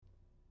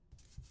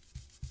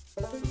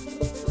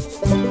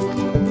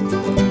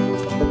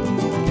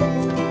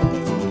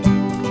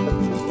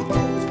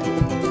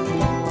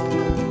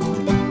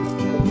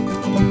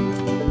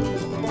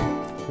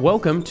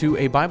Welcome to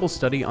a Bible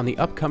study on the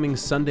upcoming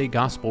Sunday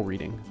Gospel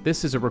reading.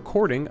 This is a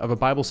recording of a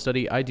Bible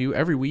study I do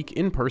every week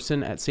in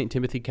person at St.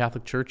 Timothy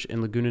Catholic Church in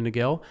Laguna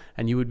Niguel,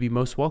 and you would be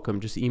most welcome.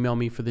 Just email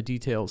me for the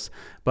details.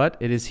 But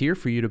it is here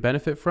for you to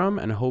benefit from,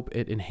 and I hope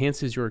it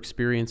enhances your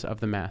experience of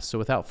the Mass. So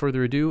without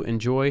further ado,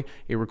 enjoy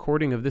a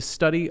recording of this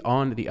study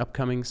on the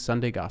upcoming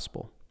Sunday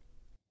Gospel.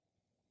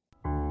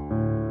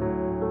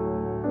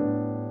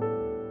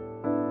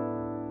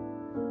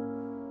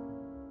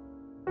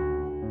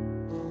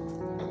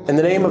 In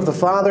the name of the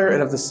Father,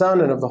 and of the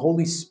Son, and of the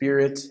Holy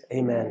Spirit,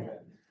 amen.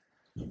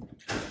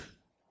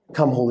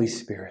 Come, Holy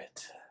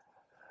Spirit.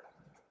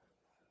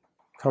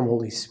 Come,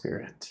 Holy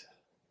Spirit.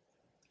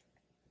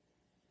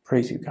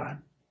 Praise you,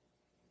 God.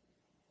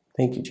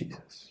 Thank you,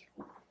 Jesus.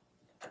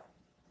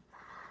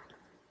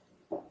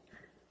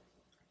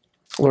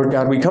 Lord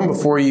God, we come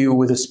before you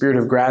with a spirit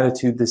of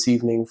gratitude this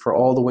evening for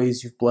all the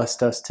ways you've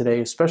blessed us today,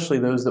 especially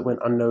those that went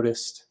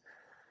unnoticed.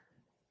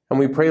 And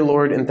we pray,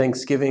 Lord, in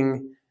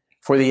thanksgiving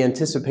for the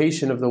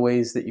anticipation of the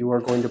ways that you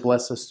are going to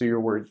bless us through your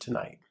word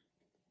tonight.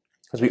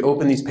 As we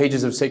open these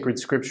pages of sacred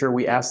scripture,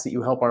 we ask that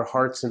you help our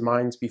hearts and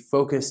minds be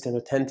focused and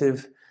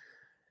attentive,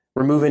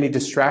 remove any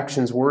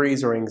distractions,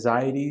 worries, or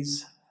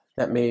anxieties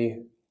that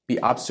may be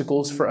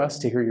obstacles for us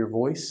to hear your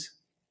voice,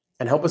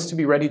 and help us to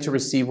be ready to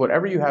receive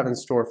whatever you have in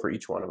store for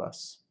each one of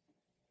us.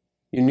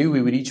 You knew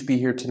we would each be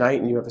here tonight,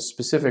 and you have a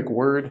specific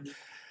word,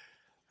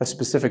 a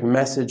specific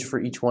message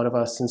for each one of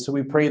us. And so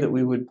we pray that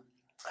we would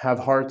have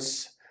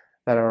hearts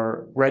that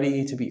are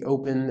ready to be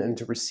open and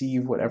to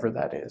receive whatever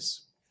that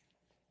is.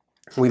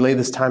 We lay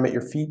this time at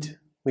your feet.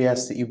 We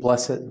ask that you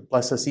bless it,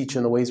 bless us each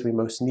in the ways we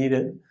most need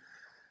it,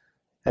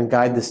 and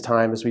guide this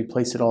time as we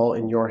place it all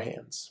in your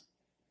hands.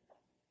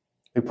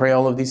 We pray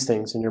all of these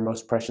things in your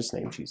most precious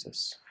name,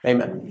 Jesus.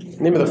 Amen. In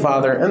the name of the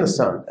Father, and the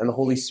Son, and the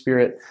Holy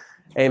Spirit.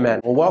 Amen.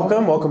 Well,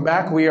 welcome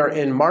back. We are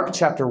in Mark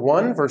chapter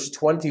 1, verse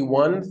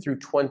 21 through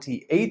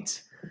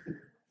 28.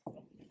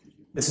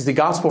 This is the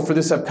gospel for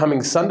this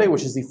upcoming Sunday,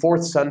 which is the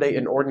fourth Sunday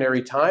in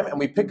Ordinary Time, and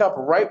we pick up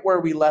right where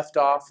we left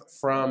off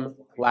from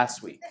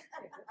last week.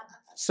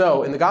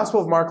 So, in the Gospel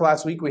of Mark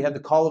last week, we had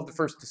the call of the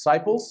first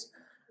disciples,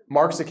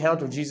 Mark's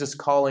account of Jesus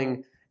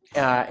calling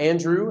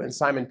Andrew and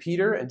Simon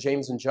Peter and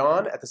James and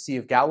John at the Sea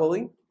of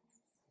Galilee,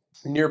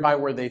 nearby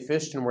where they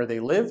fished and where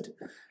they lived.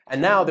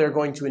 And now they're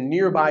going to a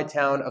nearby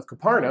town of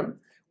Capernaum,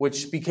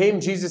 which became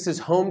Jesus'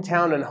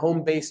 hometown and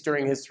home base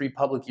during his 3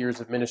 public years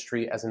of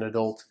ministry as an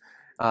adult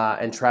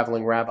and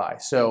traveling rabbi.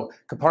 So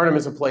Capernaum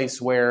is a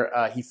place where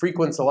he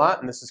frequents a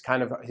lot, and this is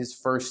kind of his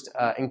first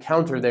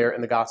encounter there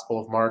in the Gospel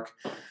of Mark,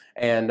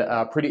 and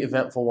a pretty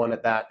eventful one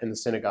at that in the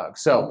synagogue.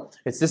 So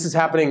this is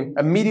happening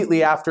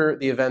immediately after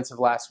the events of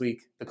last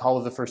week, the call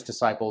of the first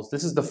disciples.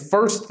 This is the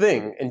first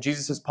thing in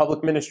Jesus'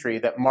 public ministry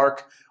that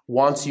Mark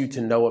wants you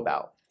to know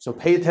about. So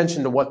pay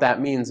attention to what that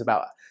means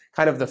about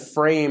kind of the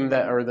frame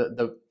that, or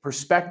the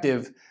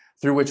perspective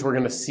through which we're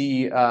going to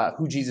see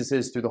who Jesus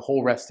is through the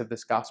whole rest of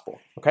this gospel.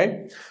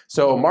 Okay?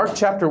 So Mark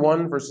chapter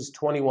 1, verses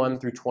 21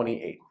 through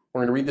 28. We're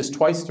going to read this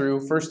twice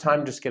through. First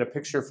time, just get a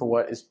picture for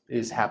what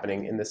is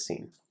happening in this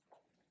scene.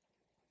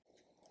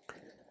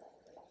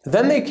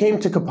 Then they came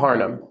to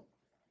Capernaum,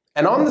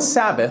 and on the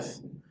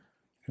Sabbath,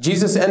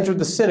 Jesus entered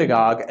the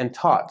synagogue and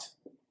taught.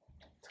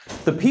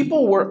 The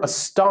people were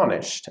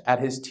astonished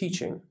at his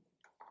teaching,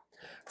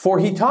 for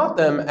he taught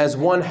them as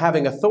one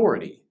having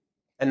authority,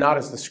 and not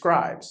as the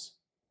scribes.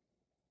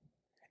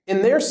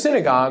 In their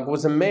synagogue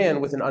was a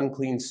man with an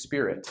unclean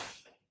spirit.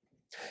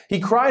 He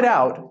cried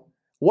out,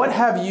 "What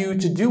have you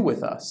to do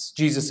with us,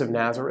 Jesus of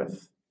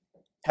Nazareth?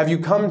 Have you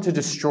come to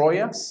destroy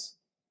us?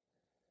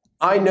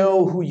 I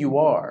know who you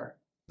are,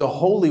 the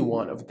Holy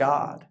One of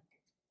God."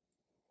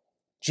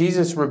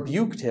 Jesus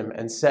rebuked him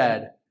and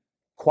said,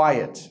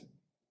 "Quiet,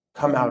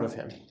 come out of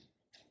him."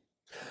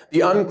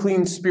 The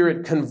unclean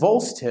spirit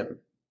convulsed him,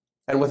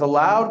 and with a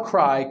loud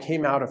cry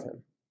came out of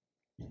him.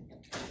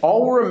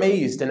 All were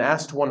amazed and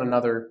asked one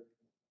another,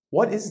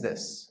 "What is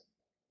this?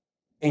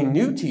 A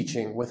new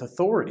teaching with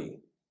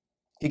authority.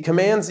 He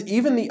commands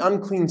even the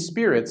unclean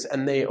spirits,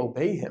 and they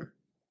obey him."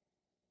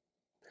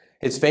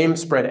 His fame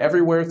spread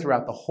everywhere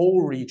throughout the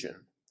whole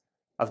region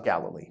of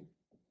Galilee.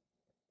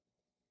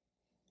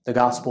 The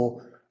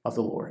Gospel of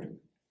the Lord.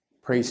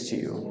 Praise to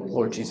you,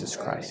 Lord Jesus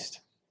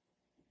Christ.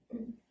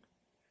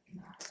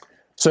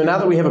 So now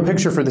that we have a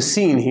picture for the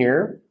scene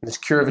here, this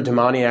cure of a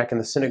demoniac in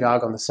the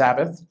synagogue on the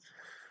Sabbath,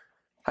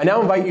 I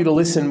now invite you to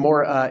listen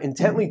more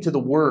intently to the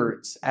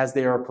words as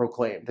they are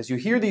proclaimed. As you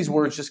hear these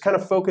words, just kind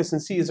of focus and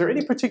see, is there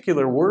any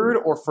particular word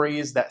or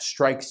phrase that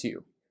strikes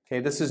you? Okay,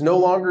 this is no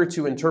longer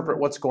to interpret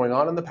what's going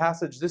on in the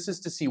passage. This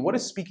is to see what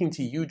is speaking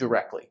to you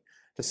directly.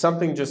 Does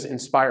something just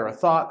inspire a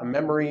thought, a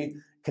memory,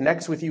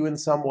 connects with you in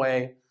some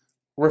way?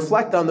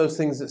 Reflect on those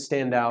things that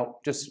stand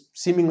out, just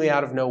seemingly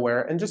out of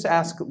nowhere, and just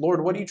ask,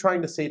 Lord, what are you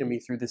trying to say to me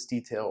through this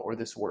detail or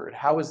this word?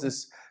 How is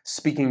this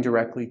speaking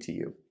directly to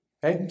you?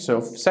 Okay, so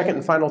second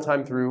and final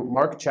time through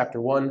Mark chapter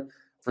 1,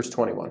 verse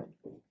 21.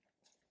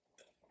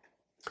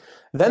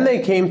 Then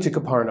they came to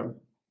Capernaum,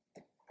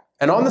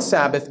 and on the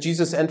Sabbath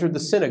Jesus entered the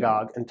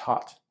synagogue and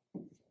taught.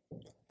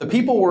 The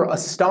people were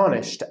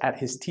astonished at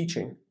his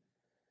teaching,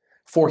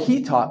 for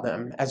he taught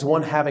them as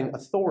one having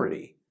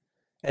authority,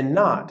 and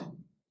not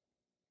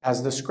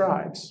as the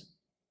scribes.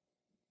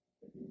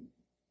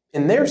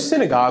 In their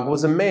synagogue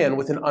was a man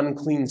with an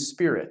unclean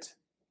spirit.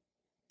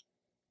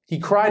 He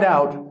cried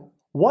out,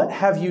 "What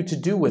have you to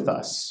do with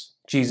us,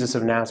 Jesus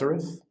of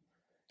Nazareth?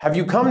 Have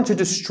you come to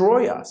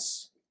destroy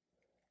us?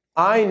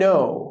 I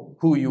know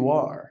who you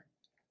are,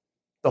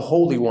 the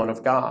Holy One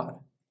of God."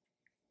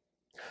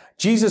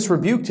 Jesus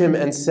rebuked him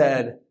and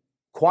said,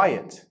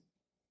 "Quiet,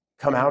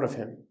 come out of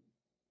him."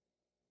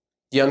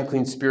 The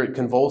unclean spirit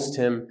convulsed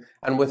him,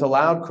 and with a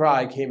loud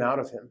cry came out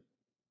of him.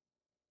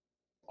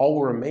 All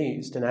were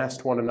amazed and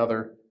asked one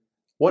another,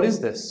 "What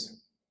is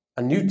this?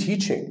 A new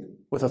teaching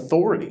with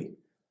authority.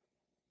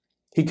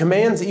 He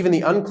commands even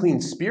the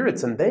unclean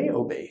spirits, and they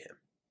obey him."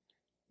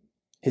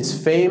 His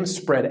fame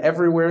spread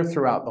everywhere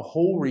throughout the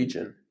whole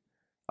region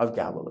of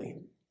Galilee.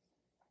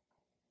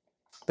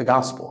 The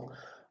Gospel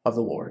of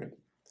the Lord.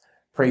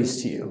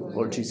 Praise to you,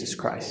 Lord Jesus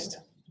Christ.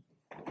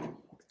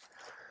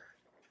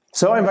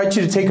 So I invite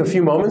you to take a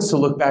few moments to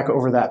look back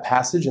over that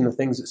passage and the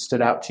things that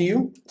stood out to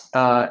you.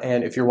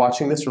 And if you're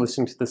watching this or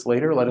listening to this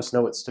later, let us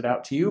know what stood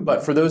out to you.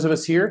 But for those of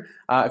us here,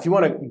 if you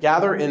want to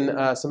gather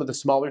in some of the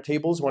smaller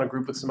tables, want to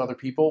group with some other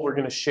people, we're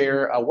going to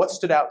share what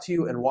stood out to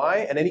you and why,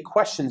 and any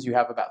questions you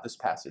have about this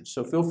passage.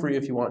 So feel free,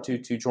 if you want to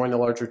join the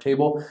larger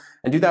table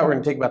and do that. We're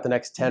going to take about the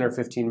next 10 or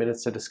 15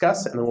 minutes to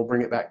discuss, and then we'll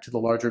bring it back to the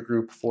larger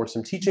group for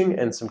some teaching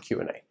and some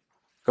Q&A.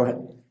 Go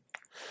ahead.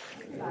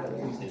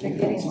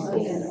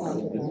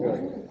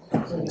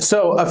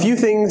 So a few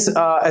things,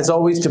 as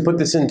always, to put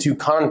this into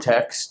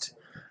context.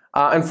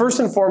 And first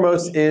and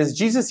foremost is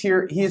Jesus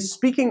here, he is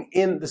speaking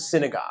in the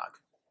synagogue.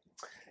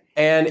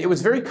 And it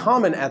was very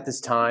common at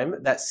this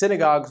time that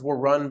synagogues were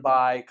run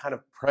by kind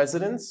of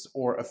presidents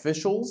or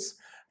officials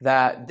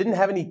that didn't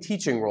have any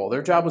teaching role.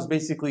 Their job was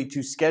basically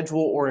to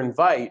schedule or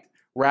invite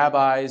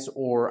rabbis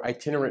or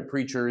itinerant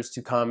preachers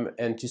to come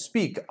and to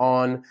speak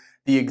on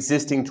the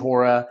existing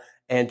Torah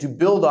and to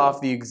build off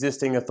the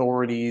existing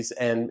authorities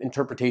and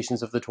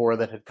interpretations of the Torah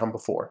that had come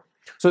before.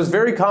 So it's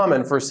very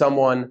common for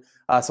someone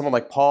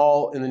like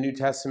Paul in the New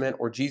Testament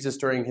or Jesus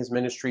during his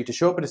ministry to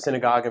show up at a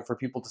synagogue and for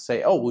people to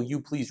say, "Oh, will you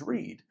please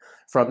read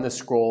from this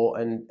scroll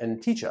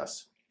and teach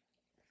us?"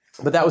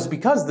 But that was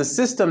because the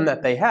system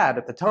that they had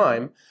at the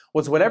time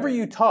was whatever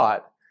you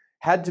taught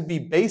had to be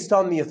based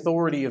on the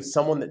authority of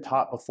someone that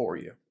taught before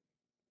you.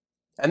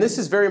 And this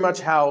is very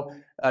much how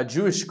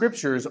Jewish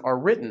scriptures are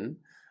written.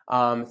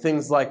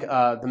 Things like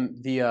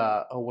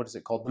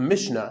the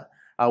Mishnah,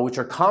 which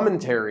are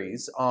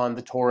commentaries on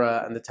the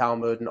Torah and the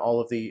Talmud and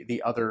all of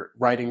the other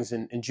writings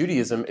in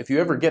Judaism. If you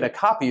ever get a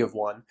copy of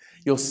one,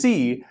 you'll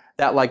see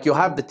that you'll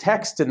have the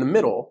text in the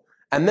middle,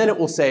 and then it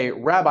will say,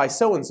 Rabbi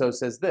so-and-so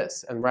says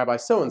this, and Rabbi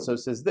so-and-so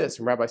says this,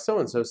 and Rabbi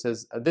so-and-so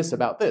says this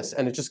about this.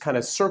 And it just kind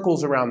of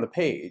circles around the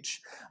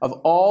page of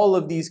all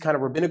of these kind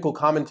of rabbinical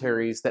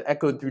commentaries that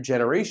echoed through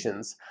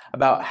generations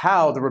about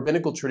how the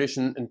rabbinical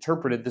tradition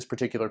interpreted this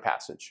particular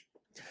passage.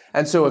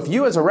 And so if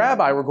you as a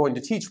rabbi were going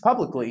to teach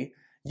publicly,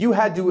 you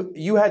had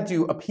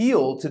to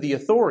appeal to the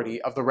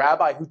authority of the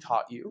rabbi who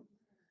taught you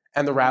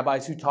and the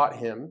rabbis who taught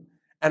him.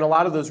 And a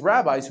lot of those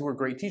rabbis who were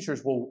great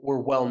teachers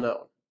were well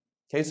known.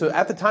 Okay, so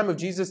at the time of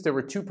Jesus, there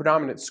were two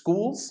predominant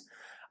schools.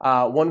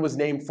 One was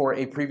named for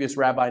a previous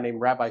rabbi named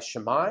Rabbi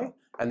Shammai,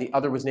 and the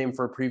other was named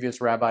for a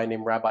previous rabbi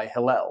named Rabbi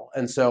Hillel.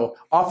 And so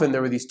often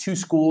there were these two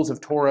schools of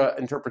Torah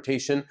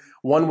interpretation.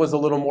 One was a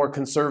little more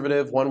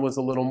conservative, one was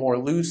a little more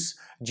loose.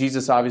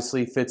 Jesus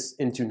obviously fits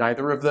into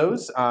neither of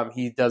those.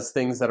 He does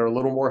things that are a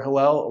little more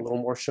Hillel, a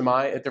little more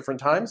Shammai at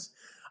different times.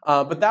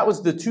 But that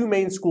was the two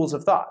main schools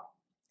of thought.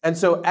 And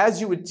so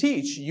as you would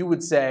teach, you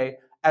would say,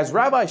 as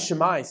Rabbi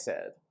Shammai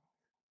said,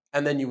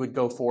 and then you would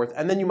go forth,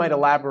 and then you might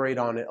elaborate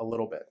on it a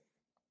little bit.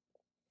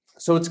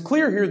 So it's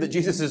clear here that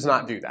Jesus does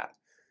not do that,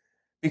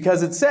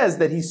 because it says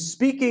that he's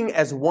speaking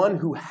as one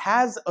who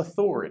has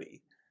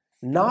authority,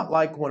 not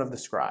like one of the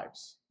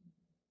scribes.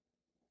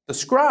 The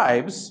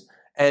scribes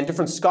and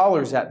different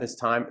scholars at this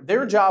time,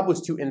 their job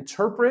was to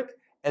interpret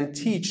and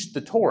teach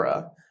the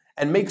Torah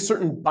and make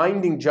certain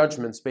binding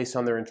judgments based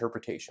on their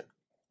interpretation.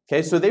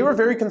 Okay, so they were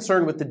very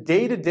concerned with the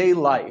day-to-day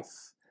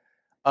life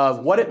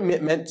of what it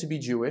meant to be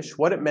Jewish,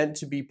 what it meant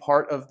to be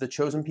part of the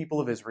chosen people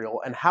of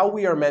Israel, and how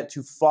we are meant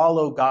to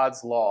follow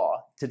God's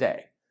law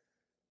today.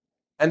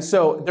 And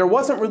so there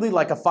wasn't really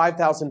like a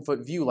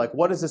 5,000-foot view, like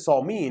what does this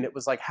all mean? It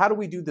was like, how do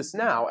we do this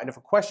now? And if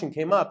a question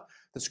came up,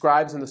 the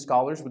scribes and the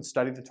scholars would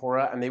study the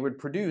Torah and they would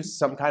produce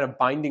some kind of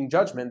binding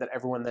judgment that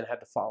everyone then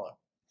had to follow,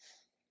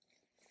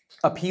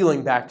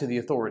 appealing back to the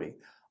authority,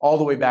 all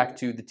the way back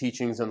to the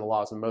teachings and the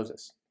laws of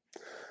Moses.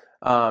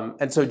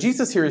 And so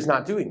Jesus here is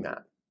not doing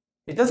that.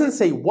 It doesn't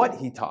say what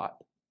he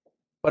taught,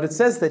 but it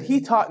says that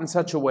he taught in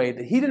such a way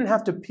that he didn't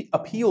have to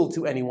appeal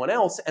to anyone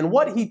else, and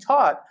what he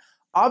taught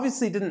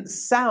obviously didn't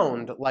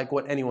sound like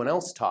what anyone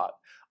else taught.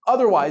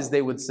 Otherwise,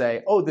 they would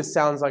say, oh, this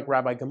sounds like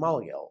Rabbi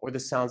Gamaliel, or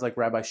this sounds like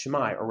Rabbi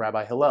Shammai, or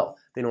Rabbi Hillel.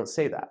 They don't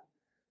say that.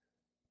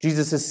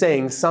 Jesus is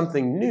saying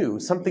something new,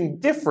 something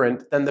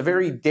different than the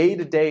very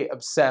day-to-day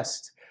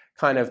obsessed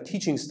kind of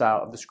teaching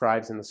style of the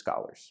scribes and the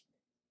scholars.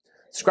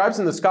 Scribes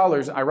and the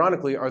scholars,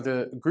 ironically, are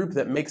the group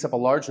that makes up a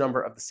large number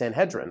of the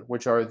Sanhedrin,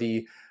 which are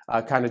the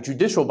kind of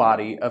judicial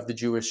body of the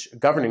Jewish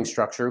governing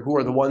structure, who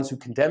are the ones who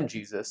condemn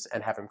Jesus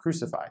and have him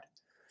crucified.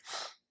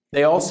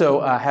 They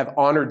also have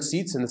honored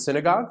seats in the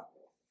synagogue,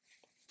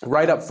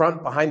 right up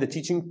front behind the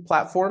teaching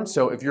platform.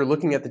 So if you're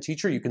looking at the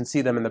teacher, you can see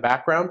them in the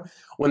background.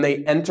 When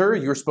they enter,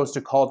 you're supposed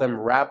to call them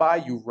rabbi.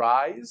 You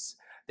rise.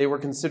 They were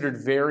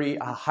considered very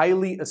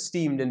highly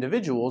esteemed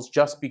individuals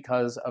just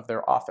because of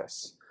their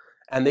office.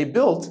 And they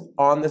built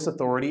on this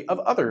authority of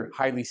other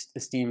highly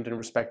esteemed and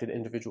respected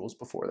individuals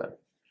before them.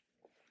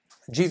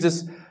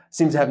 Jesus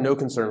seems to have no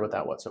concern with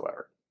that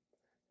whatsoever.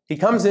 He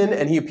comes in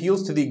and he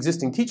appeals to the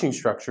existing teaching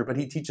structure, but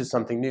he teaches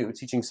something new,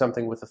 teaching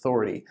something with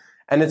authority.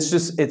 And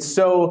it's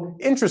so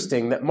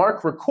interesting that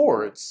Mark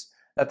records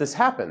that this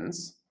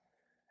happens,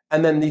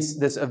 and then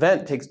this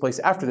event takes place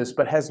after this,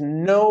 but has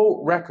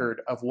no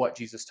record of what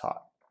Jesus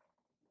taught.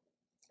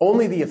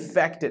 Only the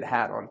effect it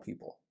had on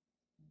people.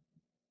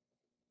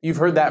 You've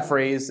heard that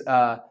phrase,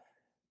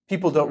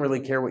 people don't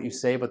really care what you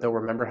say, but they'll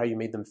remember how you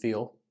made them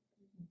feel.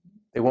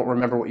 They won't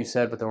remember what you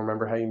said, but they'll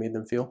remember how you made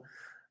them feel.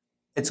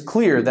 It's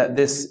clear that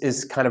this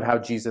is kind of how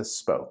Jesus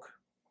spoke.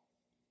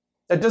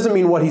 That doesn't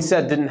mean what he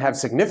said didn't have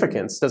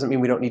significance, doesn't mean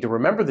we don't need to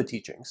remember the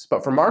teachings.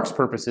 But for Mark's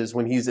purposes,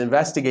 when he's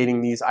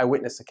investigating these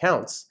eyewitness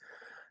accounts,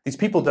 these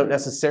people don't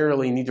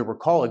necessarily need to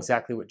recall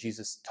exactly what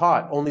Jesus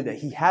taught, only that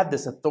he had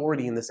this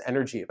authority and this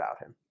energy about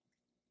him.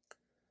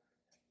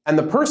 And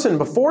the person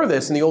before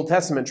this in the Old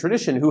Testament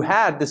tradition who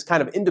had this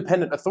kind of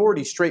independent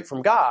authority straight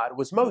from God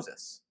was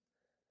Moses.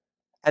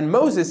 And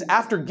Moses,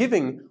 after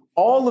giving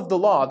all of the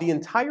law, the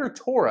entire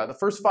Torah, the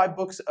first 5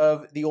 books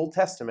of the Old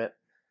Testament,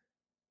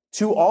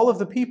 to all of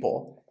the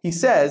people, he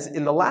says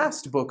in the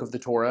last book of the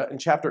Torah, in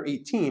chapter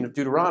 18 of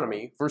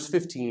Deuteronomy, verse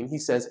 15, he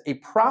says, "A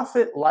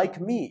prophet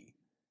like me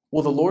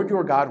will the Lord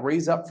your God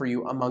raise up for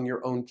you among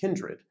your own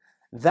kindred.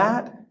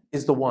 That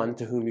is the one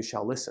to whom you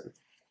shall listen."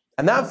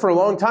 And that for a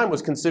long time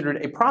was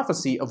considered a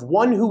prophecy of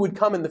one who would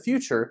come in the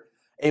future,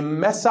 a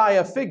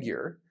Messiah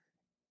figure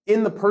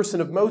in the person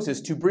of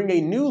Moses to bring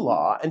a new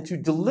law and to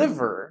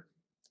deliver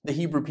the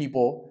Hebrew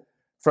people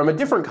from a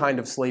different kind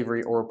of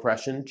slavery or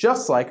oppression,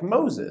 just like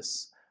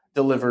Moses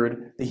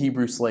delivered the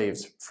Hebrew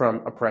slaves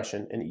from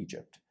oppression in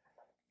Egypt.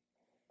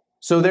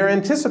 So they're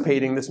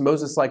anticipating this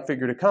Moses-like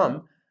figure to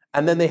come,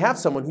 and then they have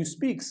someone who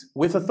speaks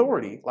with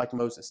authority like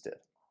Moses did.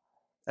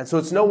 And so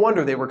it's no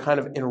wonder they were kind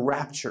of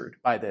enraptured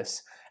by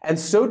this and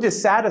so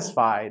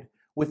dissatisfied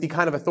with the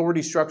kind of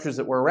authority structures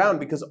that were around,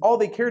 because all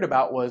they cared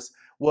about was,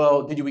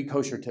 well, did you eat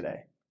kosher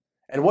today?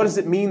 And what does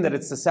it mean that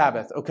it's the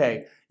Sabbath?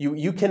 Okay,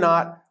 you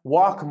cannot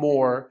walk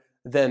more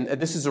than,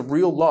 this is a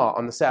real law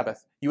on the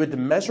Sabbath, you had to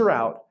measure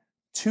out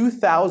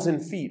 2,000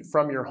 feet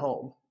from your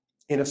home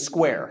in a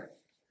square,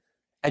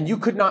 and you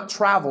could not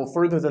travel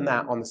further than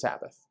that on the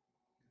Sabbath.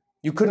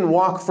 You couldn't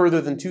walk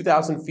further than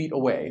 2,000 feet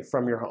away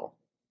from your home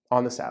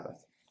on the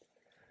Sabbath.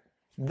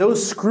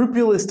 Those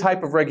scrupulous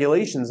type of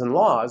regulations and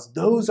laws,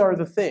 those are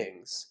the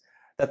things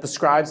that the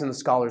scribes and the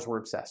scholars were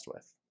obsessed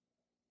with.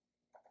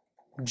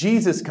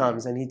 Jesus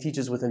comes and he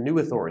teaches with a new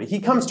authority. He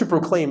comes to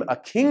proclaim a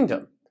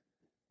kingdom,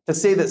 to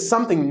say that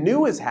something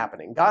new is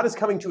happening. God is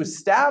coming to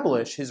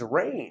establish his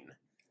reign,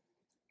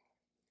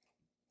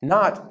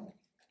 not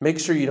make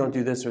sure you don't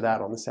do this or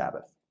that on the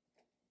Sabbath.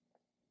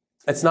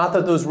 It's not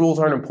that those rules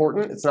aren't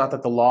important. It's not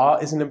that the law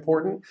isn't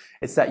important.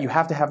 It's that you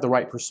have to have the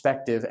right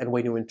perspective and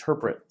way to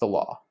interpret the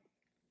law.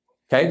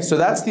 Okay, so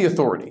that's the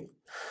authority.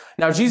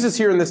 Now, Jesus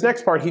here in this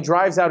next part, he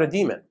drives out a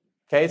demon.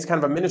 Okay, it's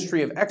kind of a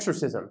ministry of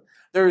exorcism.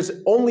 There's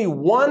only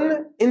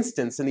one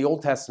instance in the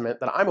Old Testament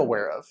that I'm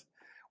aware of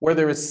where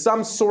there is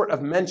some sort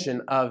of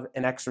mention of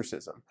an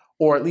exorcism,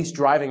 or at least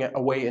driving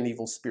away an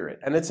evil spirit.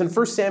 And it's in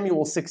 1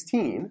 Samuel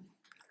 16,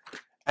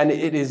 and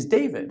it is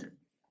David.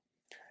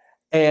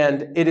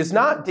 And it is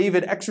not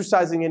David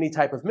exercising any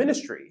type of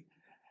ministry.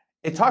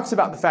 It talks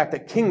about the fact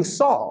that King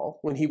Saul,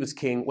 when he was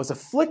king, was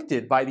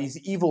afflicted by these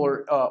evil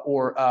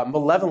or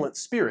malevolent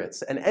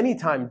spirits. And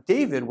anytime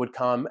David would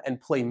come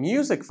and play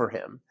music for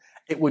him,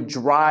 it would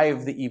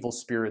drive the evil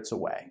spirits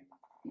away.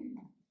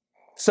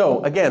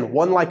 So again,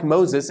 one like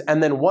Moses,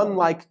 and then one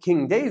like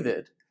King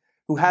David,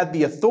 who had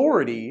the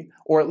authority,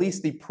 or at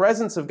least the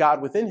presence of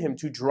God within him,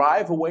 to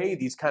drive away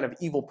these kind of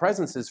evil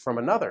presences from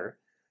another,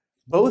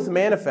 both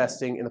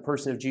manifesting in the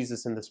person of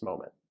Jesus in this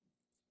moment.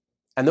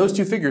 And those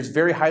two figures,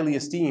 very highly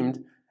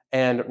esteemed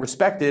and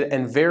respected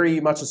and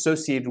very much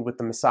associated with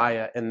the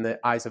Messiah in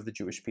the eyes of the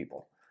Jewish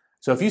people.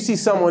 So if you see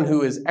someone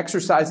who is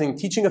exercising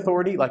teaching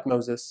authority like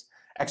Moses,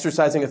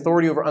 exercising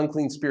authority over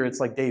unclean spirits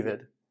like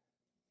David,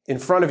 in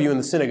front of you in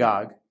the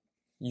synagogue,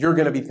 you're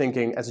going to be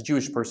thinking, as a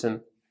Jewish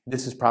person,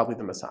 this is probably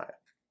the Messiah.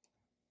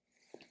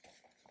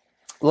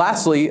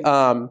 Lastly,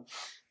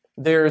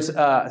 there's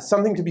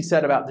something to be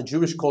said about the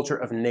Jewish culture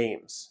of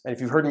names. And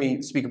if you've heard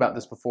me speak about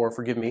this before,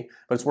 forgive me,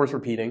 but it's worth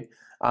repeating.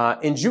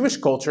 In Jewish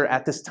culture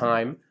at this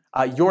time,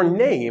 your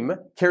name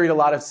carried a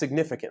lot of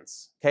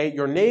significance. Okay,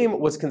 your name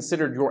was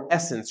considered your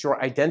essence,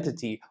 your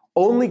identity.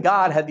 Only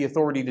God had the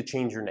authority to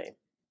change your name.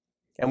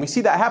 And we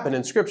see that happen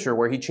in Scripture,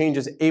 where he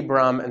changes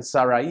Abram and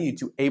Sarai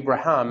to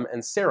Abraham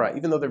and Sarah.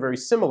 Even though they're very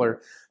similar,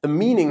 the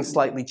meaning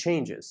slightly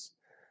changes.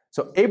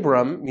 So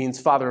Abram means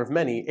father of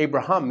many.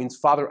 Abraham means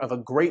father of a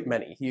great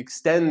many. He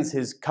extends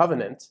his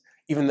covenant,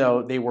 even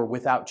though they were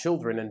without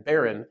children and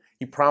barren.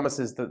 He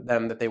promises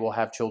them that they will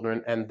have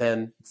children, and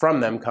then from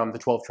them come the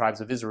 12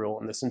 tribes of Israel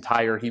and this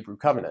entire Hebrew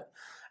covenant.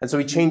 And so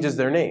he changes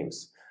their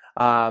names.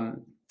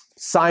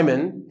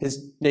 Simon,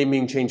 his name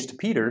being changed to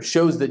Peter,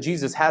 shows that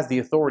Jesus has the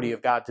authority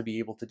of God to be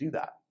able to do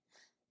that.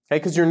 Okay,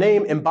 because your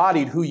name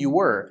embodied who you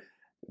were.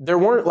 There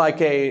weren't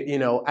like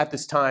at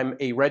this time,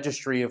 a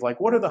registry of like,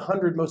 what are the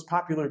 100 most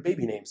popular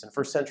baby names in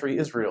first century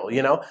Israel,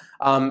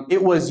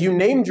 It was, you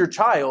named your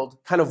child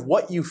kind of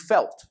what you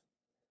felt.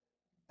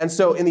 And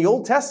so in the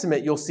Old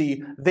Testament, you'll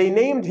see they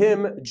named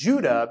him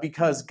Judah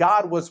because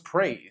God was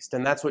praised,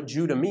 and that's what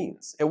Judah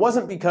means. It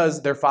wasn't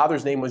because their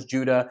father's name was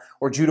Judah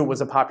or Judah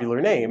was a popular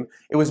name.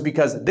 It was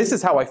because this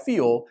is how I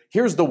feel.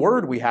 Here's the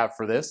word we have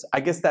for this. I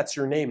guess that's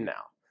your name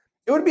now.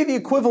 It would be the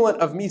equivalent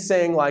of me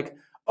saying like,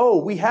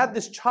 oh, we had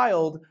this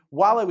child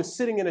while I was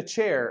sitting in a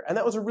chair, and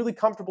that was a really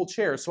comfortable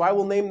chair, so I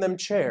will name them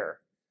Chair.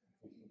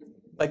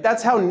 Like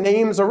that's how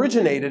names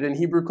originated in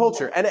Hebrew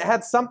culture. And it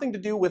had something to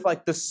do with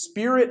like the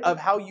spirit of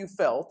how you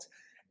felt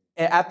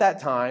at that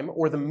time,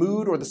 or the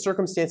mood or the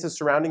circumstances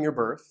surrounding your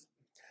birth.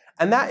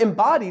 And that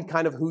embodied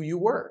kind of who you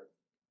were.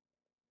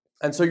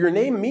 And so your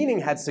name meaning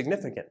had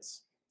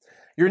significance.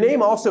 Your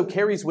name also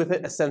carries with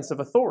it a sense of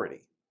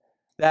authority.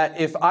 That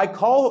if I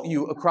call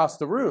you across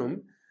the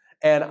room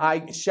and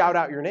I shout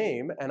out your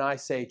name and I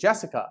say,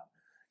 Jessica,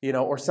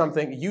 or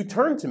something, you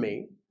turn to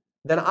me,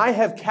 then I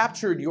have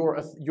captured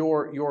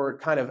your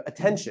kind of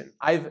attention.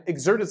 I've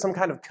exerted some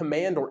kind of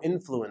command or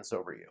influence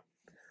over you.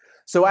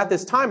 So at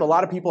this time, a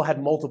lot of people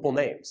had multiple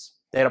names.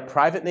 They had a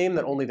private name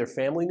that only their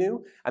family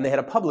knew, and they had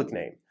a public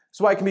name.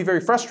 So it can be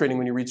very frustrating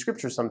when you read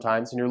Scripture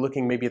sometimes, and you're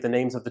looking maybe at the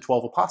names of the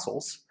 12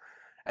 apostles,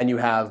 and you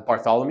have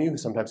Bartholomew,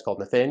 who's sometimes called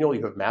Nathaniel,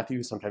 you have Matthew,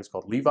 who's sometimes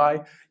called Levi,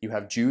 you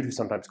have Jude, who's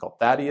sometimes called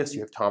Thaddeus,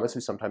 you have Thomas,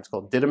 who's sometimes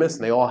called Didymus,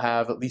 and they all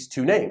have at least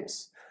 2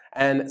 names.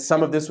 And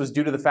some of this was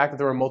due to the fact that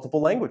there were multiple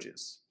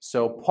languages.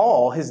 So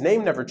Paul, his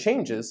name never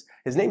changes.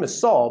 His name is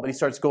Saul, but he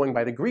starts going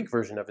by the Greek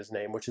version of his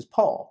name, which is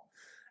Paul.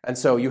 And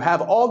so you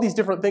have all these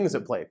different things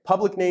at play.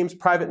 Public names,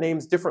 private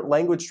names, different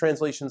language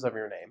translations of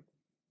your name.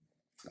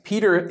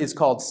 Peter is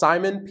called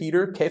Simon,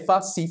 Peter,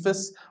 Kepha,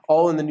 Cephas,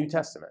 all in the New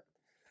Testament.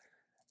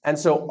 And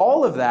so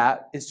all of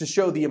that is to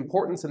show the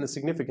importance and the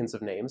significance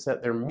of names,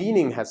 that their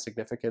meaning has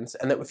significance,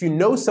 and that if you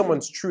know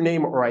someone's true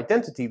name or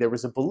identity, there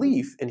was a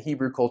belief in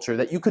Hebrew culture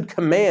that you could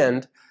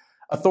command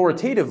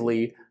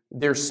authoritatively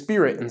their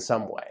spirit in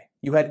some way.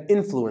 You had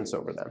influence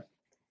over them.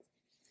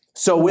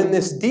 So when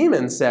this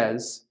demon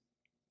says,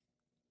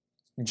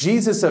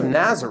 Jesus of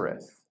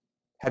Nazareth,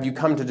 have you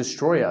come to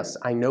destroy us?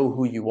 I know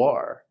who you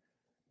are.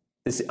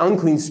 This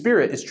unclean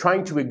spirit is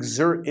trying to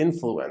exert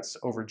influence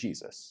over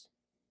Jesus.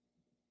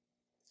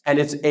 And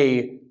it's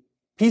a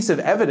piece of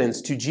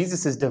evidence to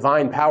Jesus'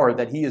 divine power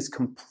that he is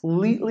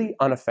completely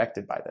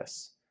unaffected by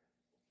this.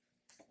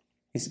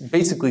 He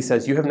basically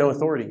says, you have no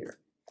authority here.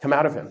 Come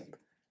out of him.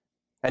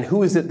 And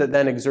who is it that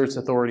then exerts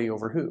authority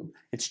over who?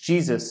 It's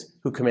Jesus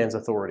who commands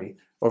authority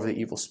over the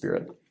evil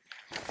spirit.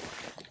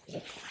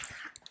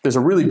 There's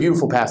a really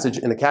beautiful passage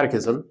in the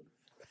Catechism,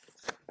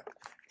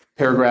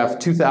 paragraph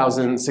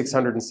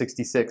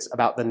 2666,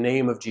 about the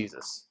name of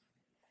Jesus.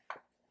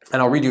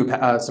 And I'll read you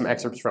some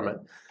excerpts from it.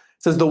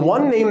 It says, the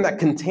one name that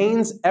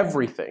contains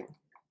everything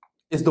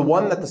is the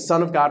one that the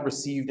Son of God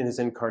received in his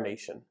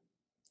incarnation,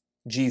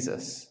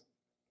 Jesus.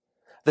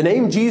 The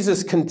name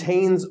Jesus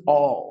contains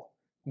all,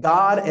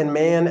 God and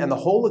man and the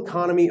whole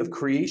economy of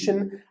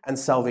creation and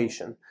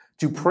salvation.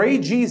 To pray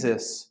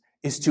Jesus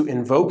is to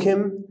invoke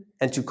him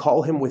and to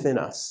call him within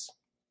us.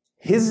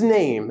 His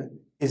name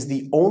is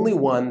the only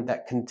one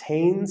that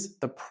contains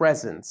the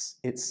presence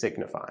it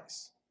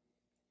signifies.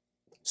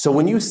 So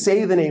when you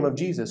say the name of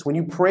Jesus, when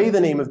you pray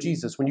the name of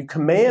Jesus, when you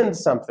command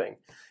something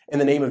in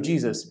the name of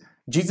Jesus,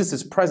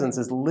 Jesus' presence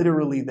is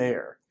literally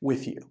there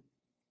with you.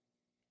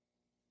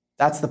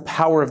 That's the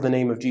power of the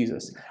name of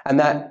Jesus. And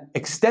that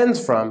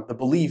extends from the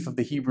belief of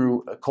the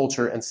Hebrew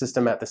culture and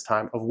system at this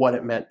time of what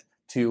it meant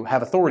to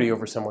have authority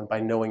over someone by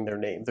knowing their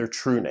name, their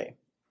true name.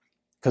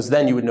 Because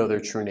then you would know their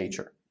true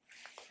nature.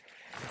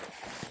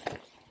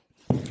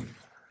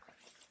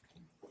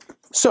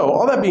 So,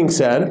 all that being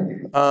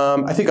said,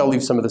 I think I'll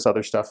leave some of this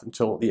other stuff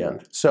until the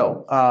end.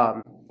 So,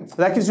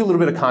 that gives you a little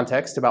bit of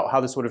context about how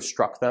this would have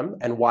struck them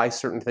and why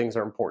certain things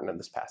are important in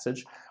this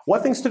passage.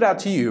 What things stood out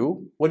to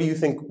you? What do you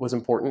think was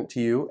important to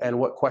you? And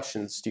what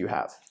questions do you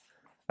have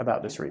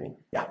about this reading?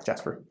 Yeah,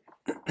 Jasper.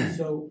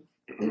 So,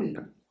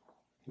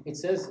 it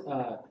says,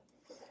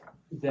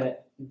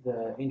 that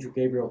the angel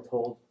Gabriel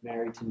told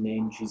Mary to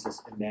name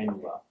Jesus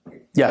Emmanuel,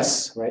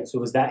 Yes. right? So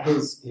was that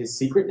his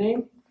secret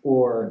name,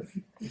 or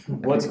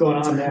what's going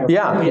on there?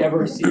 Yeah. Did we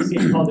ever see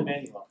him called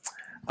Emmanuel?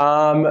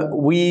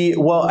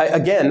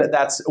 Again,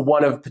 that's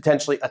one of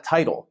potentially a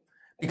title,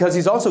 because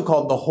he's also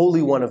called the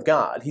Holy One of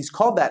God. He's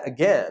called that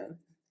again.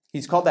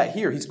 He's called that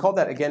here. He's called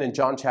that again in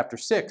John chapter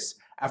 6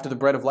 after the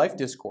Bread of Life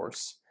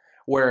discourse,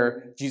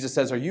 where Jesus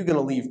says, "Are you going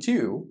to leave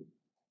too?"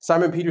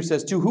 Simon Peter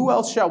says, "To who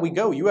else shall we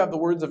go? You have the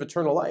words of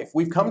eternal life.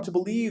 We've come to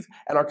believe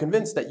and are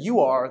convinced that you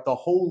are the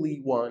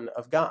Holy One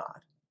of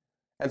God."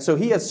 And so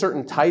he has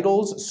certain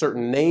titles,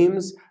 certain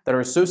names that are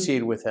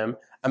associated with him.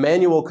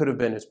 Emmanuel could have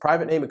been his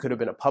private name. It could have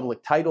been a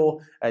public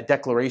title, a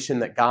declaration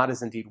that God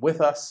is indeed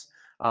with us.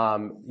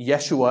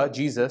 Yeshua,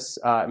 Jesus,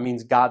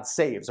 means God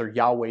saves, or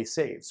Yahweh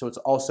saves. So it's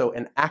also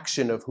an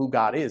action of who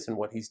God is and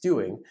what he's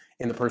doing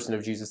in the person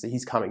of Jesus, that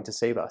he's coming to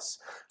save us.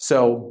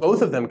 So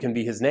both of them can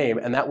be his name,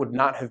 and that would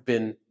not have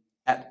been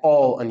at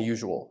all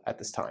unusual at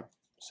this time.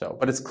 So,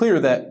 but it's clear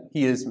that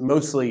he is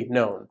mostly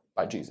known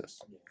by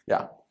Jesus.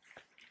 Yeah.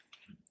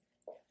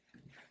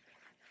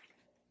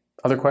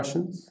 Other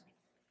questions?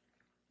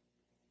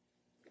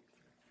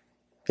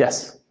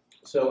 Yes.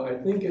 So I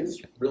think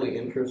it's really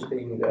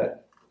interesting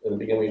that in the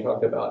beginning we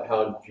talked about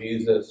how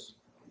Jesus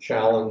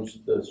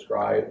challenged the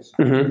scribes,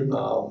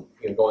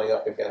 going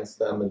up against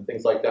them and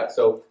things like that.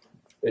 So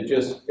it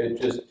just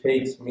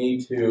takes me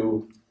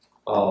to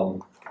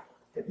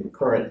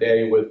current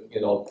day with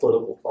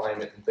political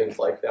climate and things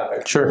like that.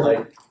 I feel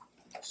like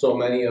so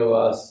many of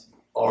us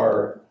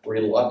are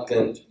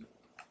reluctant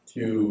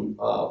to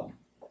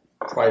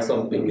try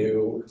something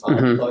new,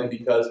 only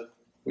because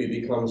we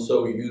become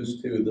so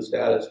used to the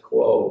status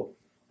quo.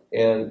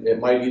 And it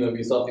might even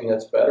be something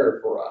that's better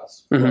for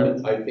us.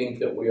 But I think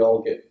that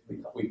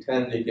we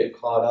tend to get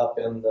caught up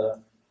in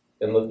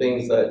the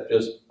things that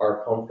just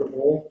are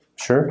comfortable.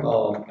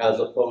 As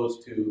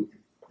opposed to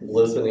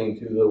listening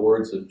to the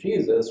words of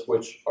Jesus,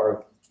 which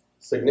are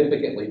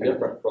significantly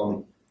different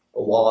from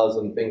the laws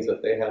and things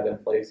that they had in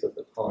place at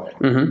the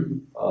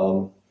time.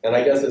 And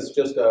I guess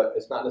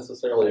it's not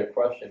necessarily a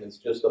question, it's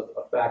just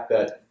a fact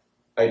that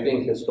I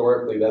think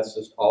historically that's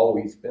just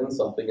always been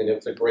something, and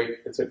it's a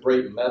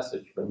great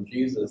message from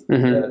Jesus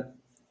that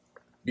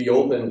be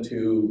open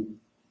to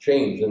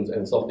change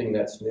and something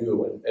that's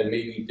new and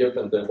maybe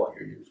different than what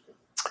you're used to.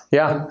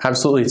 Yeah,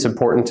 absolutely. It's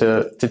important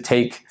to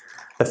take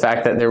the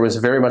fact that there was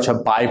very much a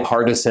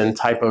bipartisan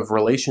type of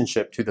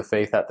relationship to the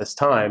faith at this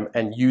time,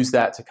 and use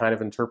that to kind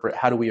of interpret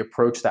how do we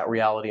approach that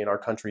reality in our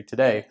country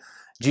today.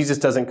 Jesus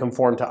doesn't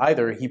conform to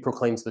either. He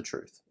proclaims the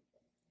truth.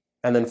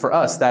 And then for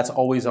us, that's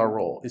always our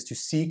role, is to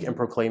seek and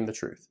proclaim the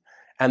truth.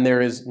 And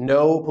there is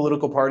no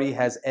political party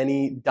has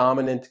any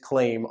dominant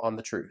claim on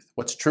the truth.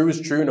 What's true is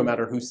true no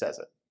matter who says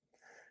it.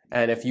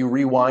 And if you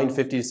rewind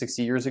 50 to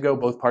 60 years ago,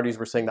 both parties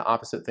were saying the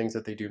opposite things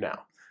that they do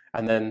now.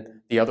 And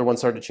then the other one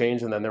started to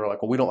change, and then they were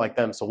like, well, we don't like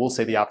them, so we'll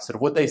say the opposite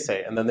of what they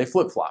say. And then they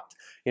flip-flopped.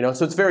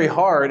 So it's very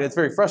hard, it's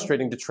very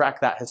frustrating to track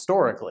that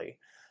historically.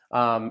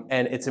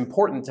 And it's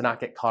important to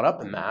not get caught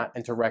up in that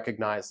and to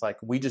recognize,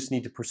 we just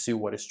need to pursue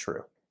what is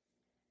true.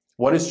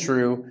 What is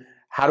true?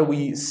 How do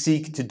we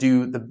seek to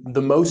do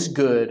the most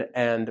good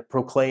and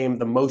proclaim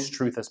the most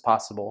truth as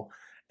possible?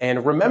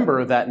 And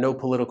remember that no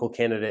political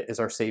candidate is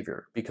our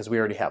savior, because we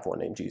already have one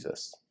named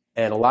Jesus.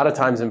 And a lot of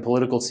times in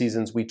political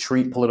seasons, we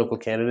treat political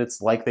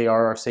candidates like they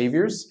are our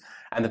saviors,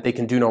 and that they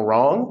can do no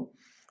wrong,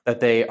 that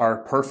they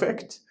are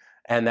perfect,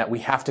 and that we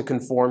have to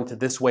conform to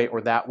this way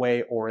or that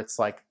way, or it's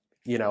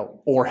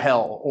or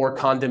hell or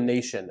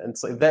condemnation. And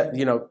it's like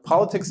that,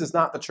 politics is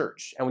not the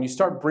church. And when you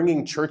start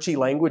bringing churchy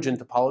language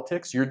into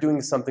politics, you're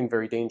doing something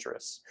very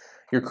dangerous.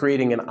 You're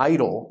creating an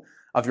idol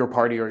of your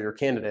party or your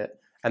candidate.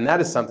 And that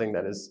is something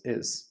that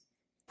is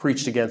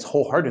preached against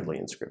wholeheartedly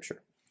in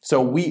Scripture.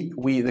 So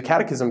the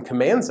Catechism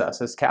commands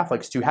us as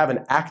Catholics to have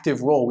an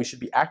active role. We should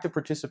be active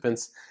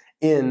participants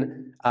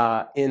in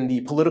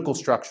the political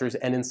structures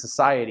and in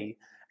society,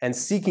 and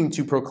seeking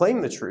to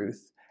proclaim the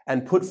truth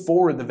and put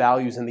forward the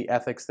values and the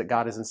ethics that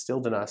God has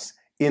instilled in us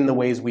in the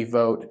ways we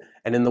vote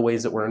and in the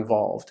ways that we're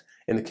involved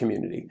in the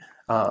community.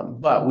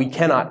 But we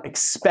cannot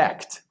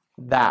expect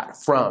that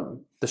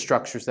from the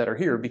structures that are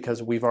here,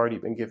 because we've already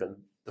been given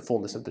the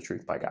fullness of the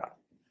truth by God.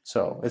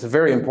 So it's a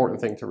very important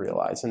thing to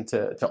realize, and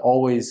to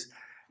always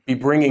be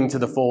bringing to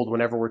the fold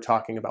whenever we're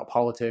talking about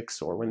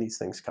politics or when these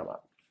things come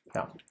up.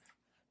 Yeah.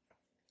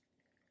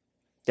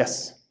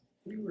 Yes?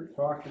 We were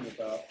talking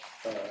about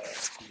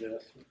this,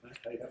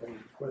 I haven't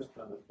twist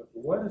on it, but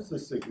what is the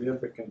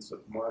significance of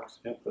Mark's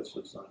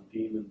emphasis on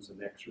demons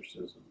and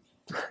exorcisms?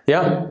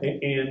 Yeah.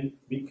 And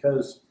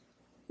because,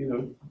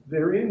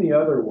 they're in the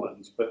other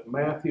ones, but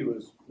Matthew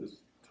is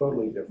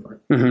totally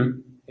different.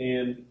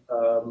 And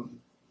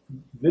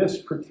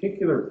this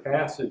particular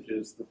passage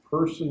is the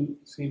person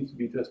seems to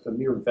be just a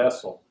mere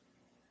vessel.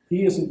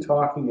 He isn't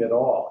talking at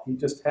all. He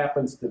just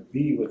happens to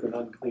be with an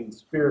unclean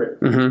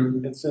spirit.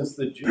 And since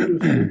the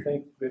Jews would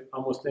think that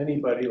almost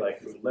anybody,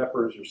 like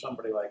lepers or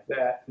somebody like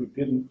that, who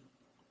didn't,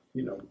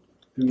 do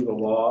the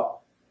law,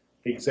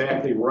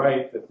 exactly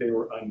right that they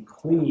were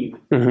unclean.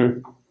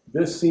 Mm-hmm.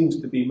 This seems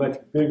to be much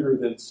bigger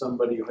than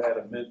somebody who had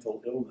a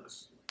mental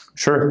illness.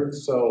 Sure.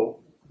 So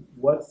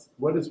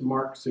what is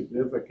Mark's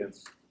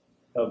significance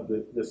of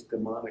this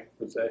demonic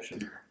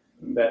possession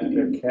that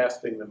they're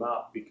casting them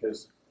out?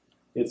 Because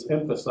it's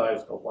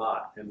emphasized a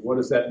lot. And what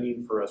does that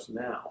mean for us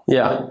now?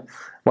 Yeah.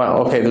 Wow.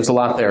 Okay, there's a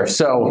lot there.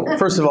 So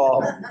first of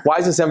all, why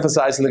is this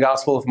emphasized in the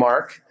Gospel of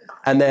Mark?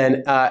 And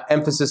then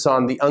emphasis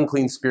on the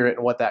unclean spirit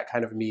and what that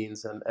kind of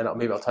means. And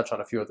maybe I'll touch on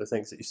a few other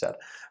things that you said.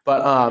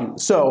 But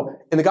so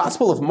in the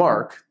Gospel of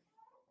Mark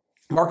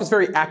is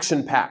very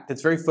action-packed.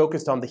 It's very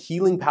focused on the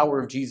healing power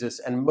of Jesus,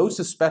 and most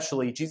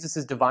especially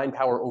Jesus' divine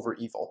power over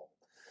evil.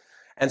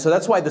 And so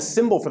that's why the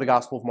symbol for the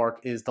Gospel of Mark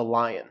is the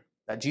lion,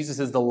 that Jesus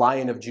is the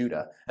Lion of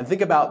Judah. And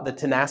think about the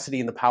tenacity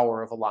and the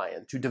power of a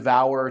lion, to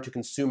devour, to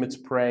consume its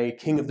prey,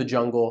 king of the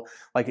jungle.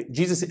 Like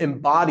Jesus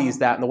embodies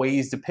that in the way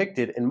he's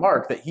depicted in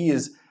Mark, that he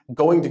is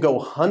going to go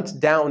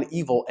hunt down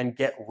evil and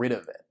get rid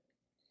of it.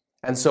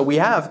 And so we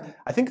have,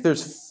 I think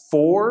there's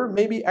 4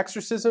 maybe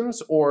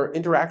exorcisms or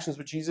interactions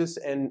with Jesus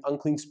and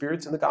unclean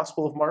spirits in the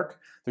Gospel of Mark.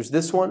 There's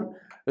this one.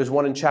 There's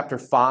one in chapter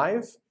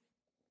 5.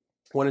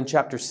 One in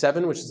chapter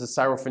 7, which is the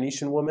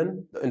Syrophoenician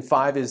woman. In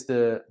 5 is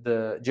the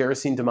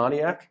Gerasene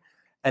demoniac.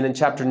 And in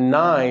chapter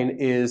 9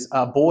 is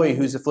a boy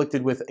who's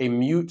afflicted with a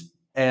mute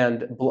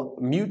and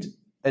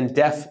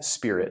deaf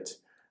spirit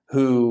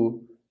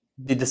who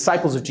the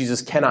disciples of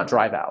Jesus cannot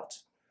drive out.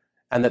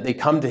 And that they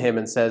come to him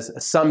and says,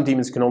 some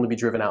demons can only be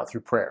driven out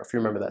through prayer, if you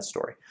remember that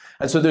story.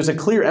 And so there's a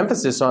clear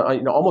emphasis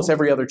on almost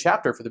every other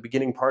chapter for the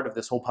beginning part of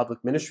this whole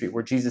public ministry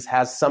where Jesus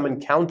has some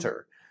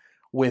encounter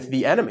with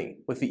the enemy,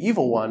 with the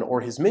evil one or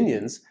his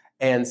minions,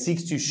 and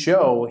seeks to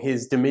show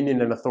his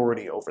dominion and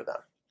authority over them.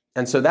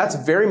 And so that's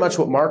very much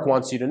what Mark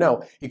wants you to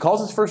know. He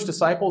calls his first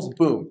disciples,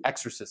 boom,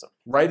 exorcism,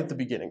 right at the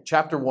beginning.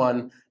 Chapter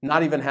 1,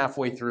 not even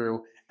halfway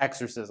through,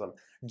 exorcism.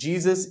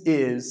 Jesus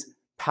is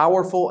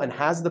powerful and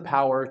has the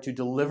power to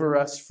deliver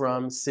us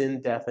from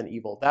sin, death, and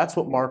evil. That's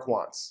what Mark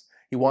wants.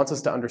 He wants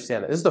us to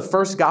understand it. This is the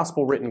first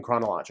gospel written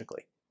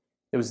chronologically.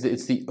 It's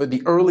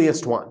the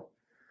earliest one.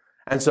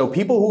 And so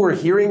people who were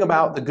hearing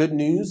about the good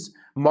news,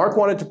 Mark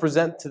wanted to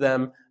present to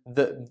them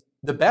the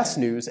best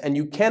news, and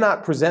you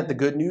cannot present the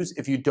good news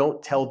if you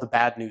don't tell the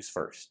bad news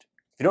first.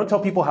 If you don't tell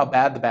people how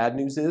bad the bad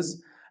news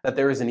is, that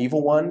there is an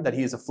evil one, that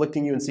he is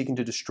afflicting you and seeking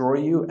to destroy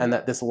you, and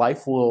that this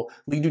life will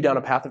lead you down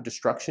a path of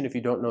destruction if you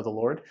don't know the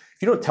Lord.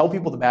 If you don't tell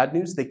people the bad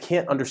news, they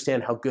can't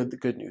understand how good the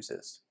good news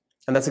is.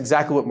 And that's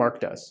exactly what Mark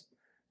does.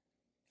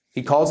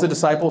 He calls the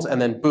disciples,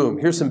 and then boom,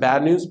 here's some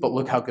bad news, but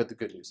look how good the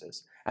good news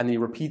is. And then he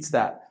repeats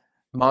that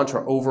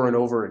mantra over and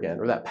over again,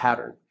 or that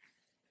pattern,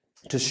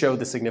 to show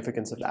the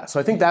significance of that. So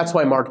I think that's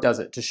why Mark does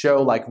it, to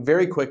show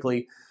very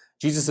quickly,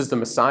 Jesus is the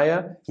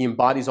Messiah. He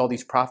embodies all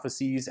these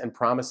prophecies and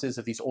promises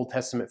of these Old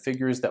Testament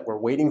figures that we're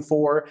waiting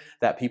for,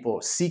 that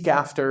people seek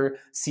after,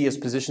 see as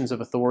positions of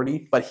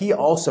authority, but he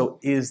also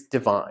is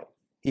divine.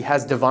 He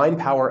has divine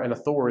power and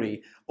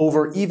authority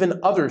over even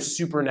other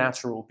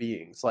supernatural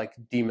beings like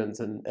demons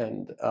and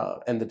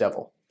the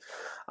devil.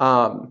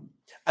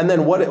 And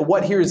then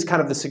what here is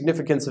kind of the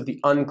significance of the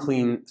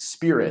unclean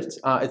spirit.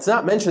 It's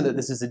not mentioned that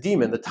this is a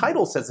demon. The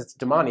title says it's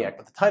demoniac,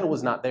 but the title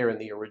was not there in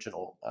the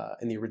original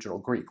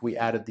Greek. We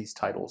added these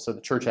titles, so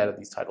the church added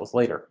these titles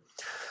later.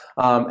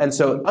 And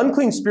so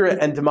unclean spirit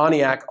and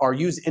demoniac are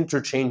used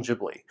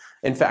interchangeably.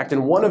 In fact,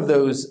 in one of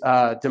those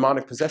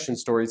demonic possession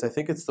stories, I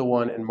think it's the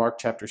one in Mark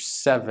chapter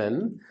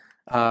 7,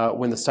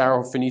 when the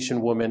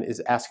Syrophoenician woman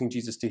is asking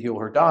Jesus to heal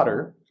her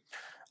daughter,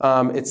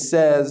 it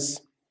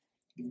says,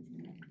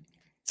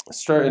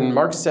 start in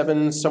Mark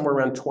 7, somewhere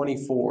around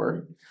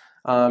 24.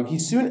 He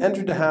soon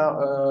entered the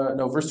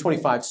house, verse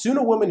 25. Soon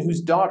a woman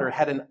whose daughter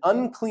had an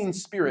unclean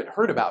spirit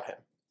heard about him.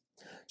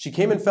 She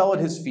came and fell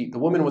at his feet. The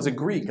woman was a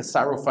Greek, a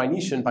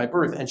Syrophoenician by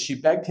birth, and she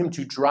begged him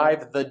to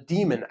drive the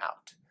demon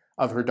out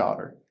of her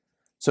daughter.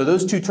 So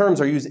those two terms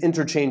are used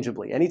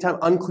interchangeably. Anytime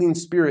unclean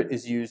spirit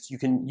is used, you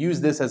can use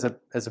this as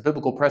a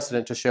biblical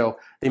precedent to show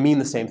they mean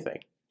the same thing.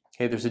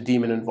 Okay, there's a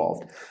demon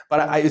involved.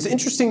 But it's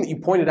interesting that you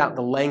pointed out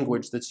the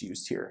language that's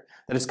used here,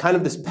 that is kind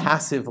of this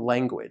passive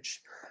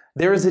language.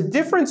 There is a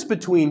difference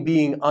between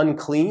being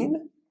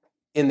unclean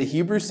in the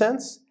Hebrew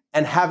sense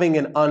and having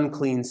an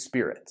unclean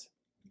spirit.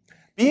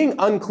 Being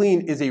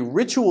unclean is a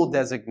ritual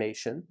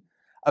designation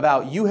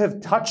about you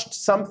have touched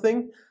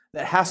something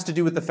that has to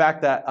do with the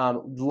fact that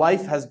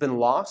life has been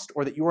lost,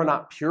 or that you are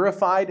not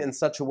purified in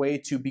such a way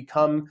to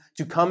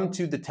come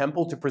to the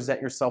temple to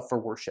present yourself for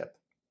worship.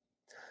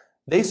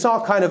 They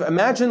saw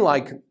imagine I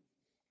don't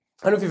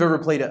know if you've ever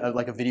played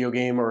a video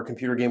game or a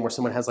computer game where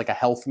someone has a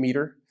health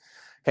meter.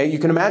 Okay, you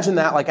can imagine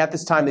that at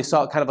this time they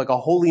saw it kind of like a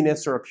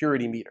holiness or a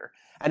purity meter.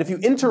 And if you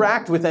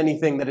interact with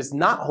anything that is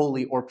not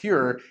holy or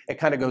pure, it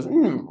kind of goes,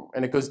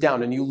 and it goes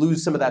down, and you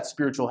lose some of that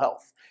spiritual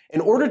health.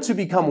 In order to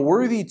become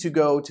worthy to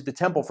go to the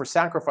temple for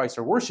sacrifice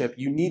or worship,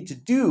 you need to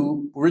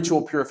do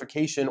ritual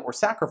purification or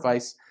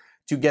sacrifice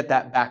to get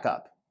that back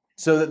up,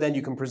 so that then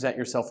you can present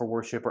yourself for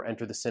worship or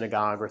enter the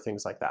synagogue or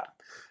things like that.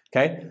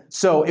 Okay?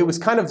 So it was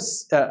kind of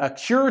a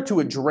cure to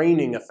a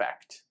draining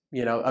effect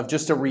of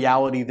just a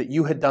reality that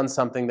you had done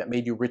something that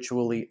made you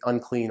ritually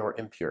unclean or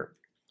impure.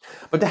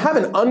 But to have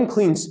an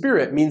unclean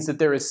spirit means that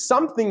there is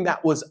something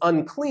that was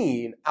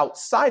unclean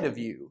outside of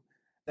you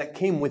that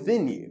came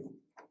within you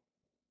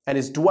and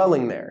is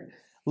dwelling there.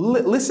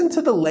 Listen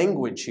to the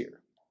language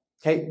here.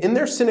 Okay, in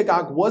their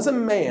synagogue was a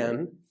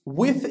man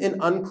with an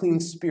unclean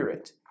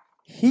spirit.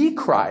 He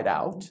cried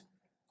out,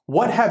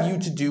 "What have you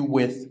to do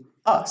with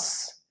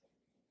us?"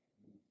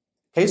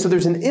 Okay, so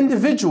there's an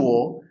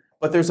individual,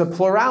 but there's a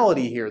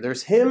plurality here.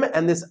 There's him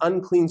and this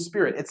unclean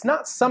spirit. It's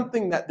not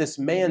something that this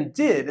man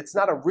did. It's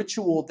not a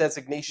ritual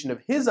designation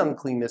of his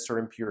uncleanness or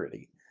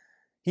impurity.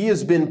 He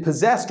has been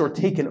possessed or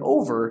taken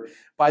over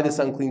by this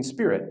unclean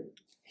spirit.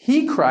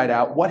 He cried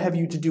out, "What have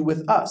you to do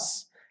with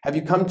us? Have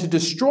you come to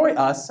destroy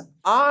us?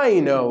 I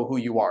know who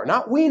you are."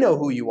 Not we know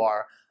who you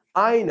are.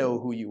 I know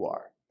who you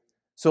are.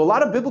 So a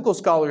lot of biblical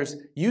scholars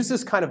use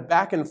this kind of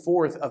back and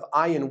forth of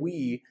I and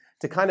we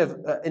to kind of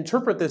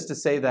interpret this to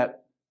say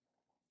that,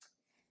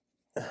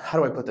 how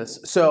do I put this?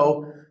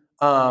 So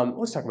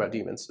let's talk about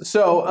demons.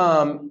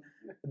 So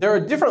there are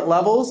different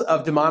levels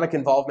of demonic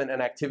involvement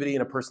and activity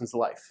in a person's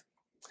life.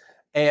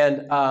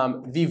 And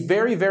the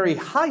very, very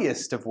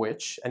highest of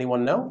which,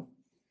 anyone know?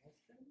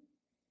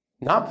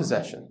 Not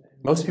possession.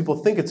 Most people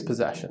think it's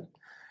possession.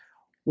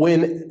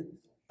 When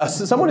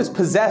someone is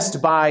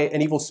possessed by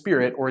an evil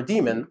spirit or a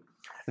demon,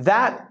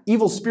 that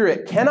evil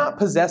spirit cannot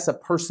possess a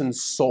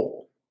person's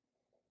soul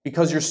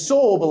because your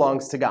soul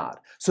belongs to God.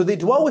 So they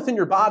dwell within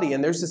your body,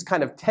 and there's this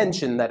kind of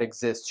tension that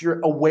exists. You're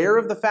aware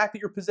of the fact that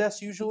you're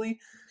possessed usually,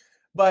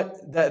 but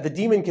the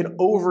demon can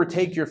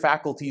overtake your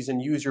faculties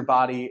and use your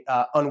body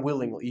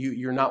unwillingly.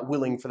 You're not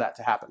willing for that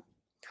to happen.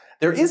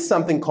 There is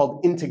something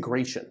called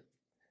integration,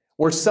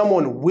 where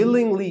someone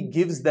willingly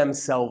gives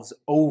themselves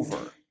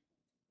over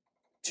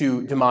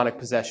to demonic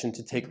possession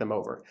to take them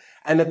over.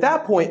 And at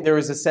that point, there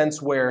is a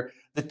sense where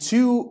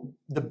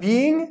the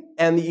being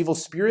and the evil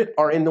spirit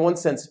are in one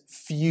sense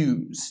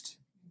fused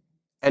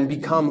and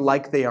become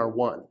like they are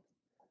one.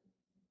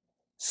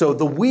 So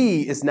the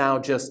we is now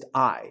just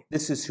I.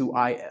 This is who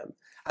I am.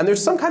 And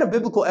there's some kind of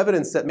biblical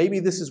evidence that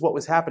maybe this is what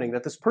was happening,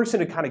 that this person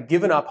had kind of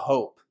given up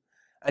hope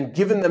and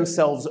given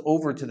themselves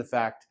over to the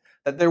fact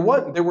that they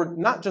were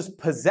not just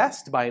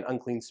possessed by an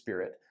unclean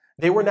spirit,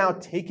 they were now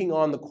taking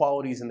on the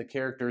qualities and the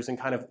characters and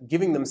kind of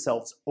giving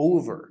themselves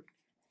over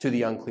to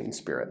the unclean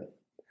spirit.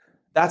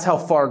 That's how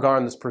far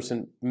gone this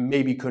person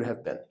maybe could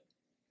have been.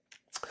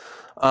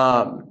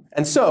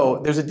 And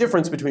so there's a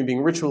difference between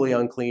being ritually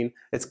unclean.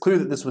 It's clear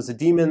that this was a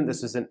demon.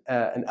 This is an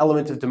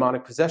element of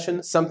demonic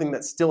possession, something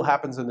that still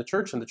happens in the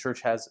church, and the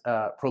church has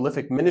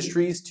prolific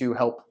ministries to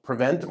help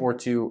prevent or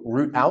to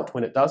root out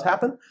when it does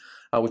happen,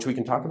 which we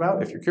can talk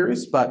about if you're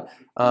curious. But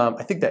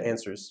I think that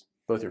answers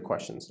both your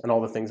questions and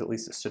all the things at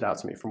least that stood out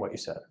to me from what you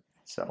said.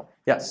 So,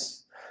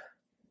 yes.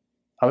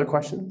 Other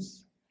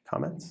questions?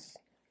 Comments?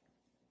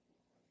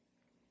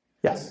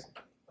 Yes.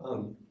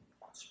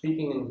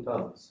 Speaking in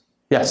tongues.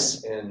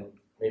 Yes. And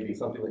maybe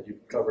something that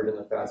you've covered in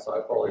the past, so I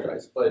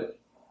apologize. But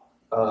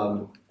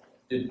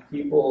did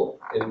people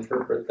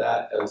interpret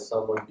that as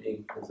someone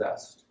being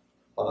possessed?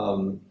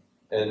 And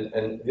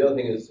the other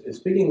thing is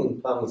speaking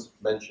in tongues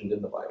mentioned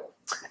in the Bible?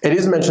 It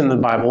is mentioned in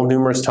the Bible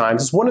numerous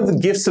times. It's one of the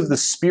gifts of the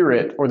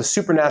Spirit, or the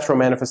supernatural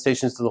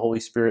manifestations of the Holy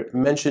Spirit,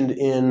 mentioned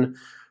in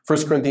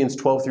 1 Corinthians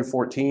 12 through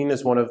 14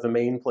 is one of the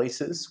main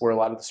places where a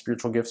lot of the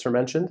spiritual gifts are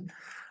mentioned.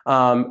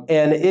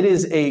 And it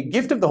is a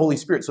gift of the Holy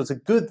Spirit, so it's a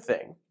good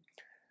thing.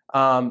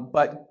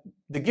 But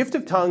the gift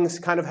of tongues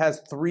kind of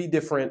has three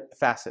different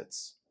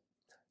facets.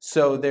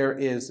 So there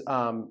is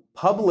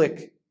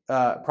public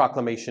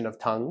proclamation of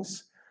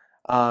tongues,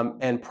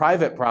 and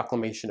private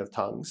proclamation of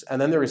tongues,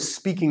 and then there is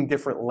speaking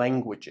different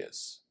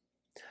languages.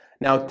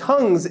 Now,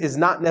 tongues is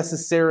not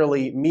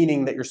necessarily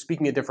meaning that you're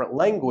speaking a different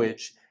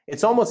language.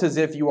 It's almost as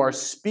if you are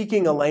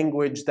speaking a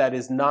language that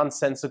is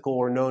nonsensical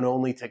or known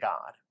only to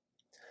God.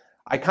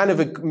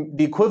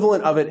 The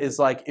equivalent of it is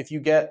like if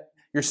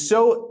you're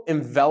so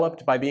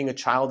enveloped by being a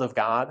child of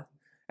God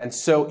and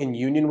so in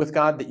union with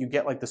God that you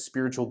get like the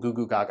spiritual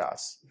goo-goo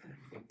gagas.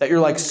 That you're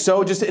like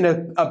so just in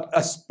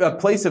a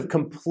place of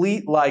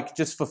complete like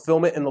just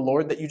fulfillment in the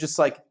Lord that you just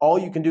like all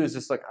you can do is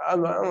just like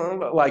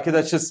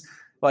that's just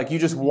like you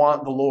just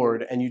want the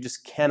Lord and you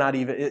just cannot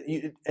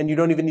even and you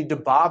don't even need to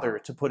bother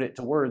to put it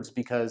to words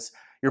because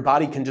your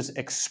body can just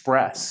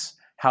express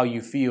how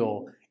you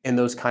feel in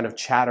those kind of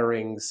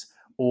chatterings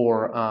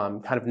or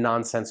kind of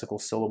nonsensical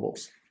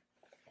syllables.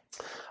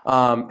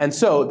 And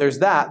so there's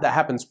that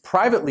happens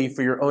privately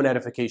for your own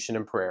edification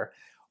and prayer.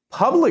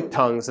 Public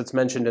tongues that's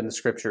mentioned in the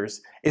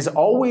scriptures is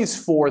always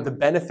for the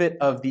benefit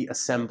of the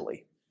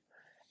assembly.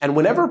 And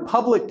whenever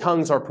public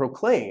tongues are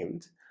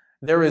proclaimed,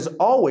 there is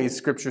always,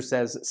 scripture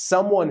says,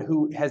 someone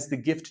who has the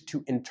gift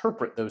to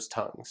interpret those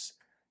tongues,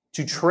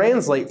 to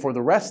translate for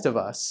the rest of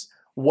us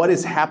what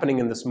is happening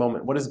in this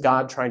moment. What is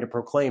God trying to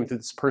proclaim through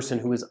this person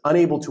who is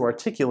unable to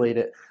articulate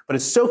it, but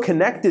is so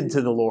connected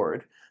to the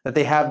Lord that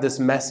they have this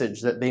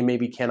message that they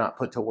maybe cannot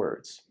put to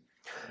words.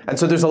 And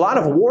so there's a lot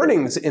of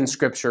warnings in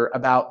Scripture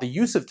about the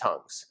use of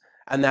tongues.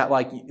 And that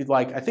like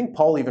I think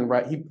Paul even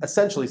he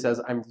essentially says,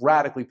 I'm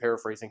radically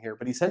paraphrasing here,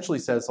 but he essentially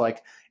says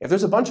like, if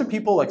there's a bunch of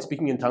people like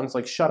speaking in tongues,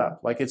 like shut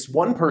up. Like it's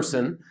one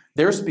person,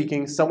 they're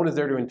speaking, someone is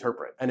there to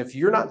interpret. And if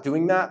you're not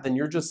doing that, then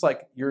you're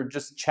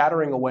just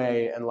chattering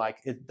away and like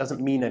it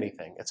doesn't mean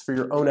anything. It's for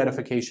your own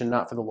edification,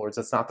 not for the Lord's.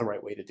 That's not the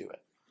right way to do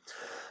it.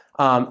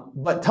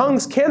 But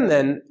tongues can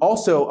then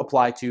also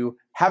apply to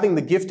having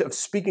the gift of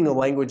speaking a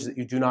language that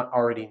you do not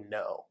already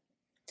know.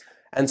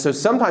 And so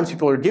sometimes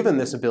people are given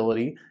this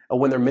ability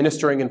when they're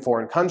ministering in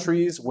foreign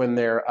countries, when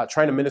they're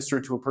trying to minister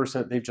to a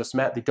person that they've just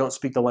met, they don't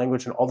speak the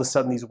language, and all of a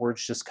sudden these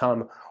words just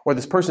come, or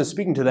this person is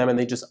speaking to them and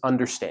they just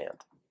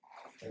understand.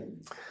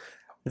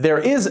 There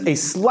is a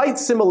slight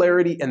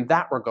similarity in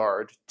that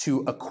regard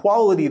to a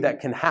quality that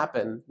can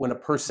happen when a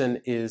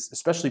person is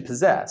especially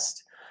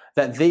possessed,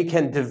 that they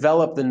can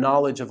develop the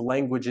knowledge of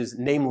languages,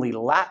 namely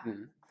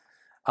Latin,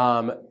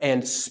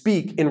 and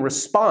speak in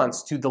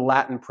response to the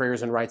Latin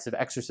prayers and rites of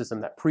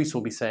exorcism that priests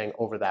will be saying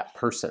over that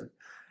person.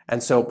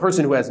 And so a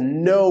person who has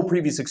no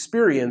previous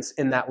experience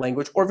in that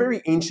language, or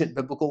very ancient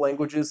biblical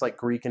languages like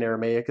Greek and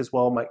Aramaic as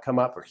well might come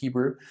up, or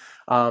Hebrew,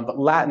 but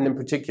Latin in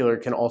particular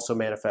can also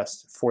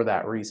manifest for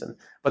that reason.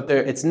 But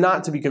it's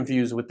not to be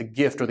confused with the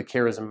gift or the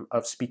charism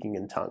of speaking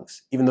in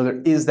tongues, even though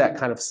there is that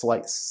kind of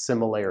slight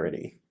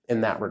similarity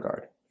in that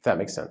regard, if that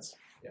makes sense.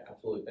 Yeah,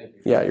 absolutely. Thank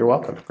you. Yeah, you're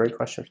welcome. Great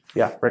question.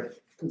 Yeah, Rick.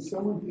 Can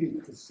someone be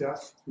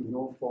possessed through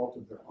no fault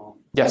of their own?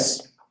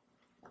 Yes.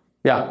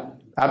 Yeah,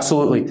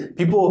 absolutely.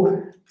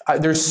 People,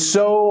 there's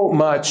so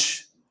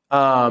much,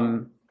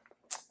 I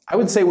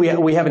would say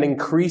we have an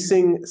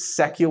increasing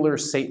secular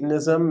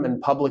Satanism and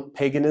public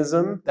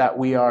paganism that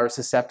we are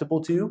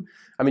susceptible to.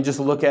 I mean, just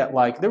look at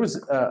there was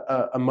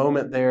a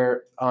moment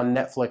there on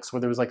Netflix where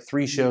there was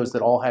 3 shows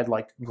that all had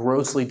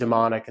grossly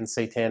demonic and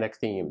satanic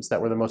themes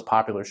that were the most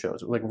popular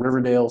shows. Like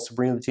Riverdale,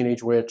 Sabrina the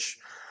Teenage Witch,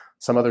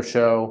 some other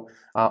show,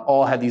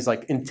 all had these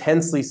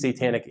intensely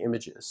satanic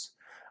images.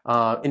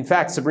 In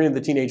fact, Sabrina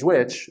the Teenage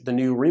Witch, the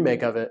new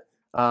remake of it,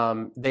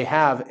 they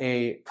have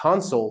a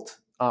consult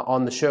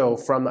on the show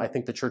from, I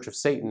think, the Church of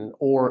Satan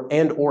or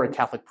a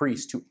Catholic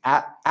priest to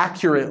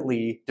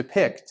accurately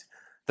depict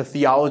the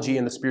theology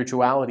and the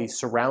spirituality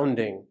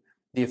surrounding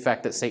the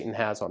effect that Satan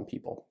has on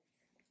people.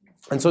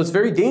 And so it's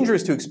very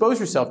dangerous to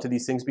expose yourself to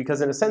these things because,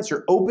 in a sense,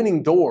 you're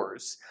opening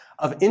doors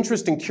of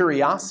interest and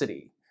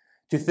curiosity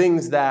to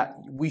things that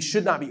we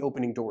should not be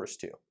opening doors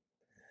to.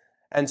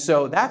 And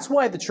so that's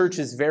why the church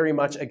is very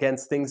much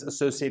against things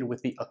associated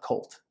with the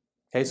occult.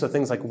 Okay, so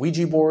things like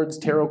Ouija boards,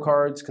 tarot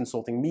cards,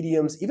 consulting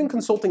mediums, even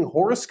consulting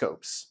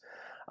horoscopes,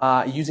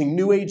 using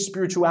New Age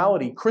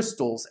spirituality,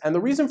 crystals. And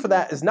the reason for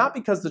that is not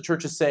because the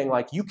church is saying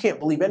you can't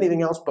believe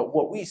anything else but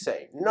what we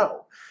say.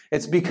 No,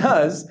 it's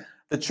because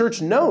the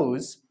church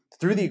knows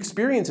through the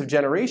experience of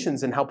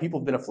generations and how people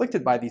have been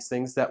afflicted by these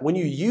things, that when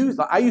you use,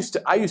 I used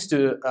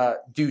to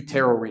do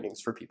tarot readings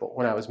for people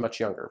when I was much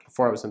younger,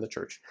 before I was in the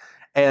church.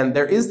 And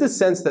there is this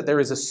sense that there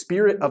is a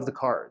spirit of the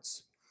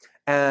cards.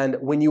 And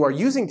when you are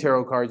using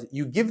tarot cards,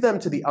 you give them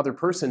to the other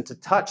person to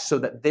touch so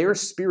that their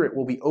spirit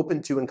will be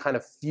open to and kind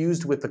of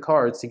fused with the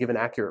cards to give an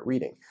accurate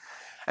reading.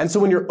 And so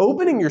when you're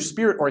opening your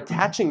spirit or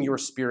attaching your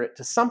spirit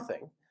to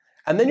something,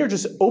 and then you're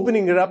just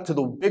opening it up to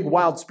the big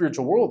wild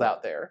spiritual world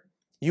out there,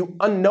 you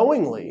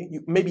unknowingly,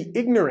 maybe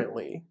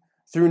ignorantly,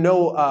 through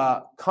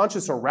no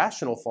conscious or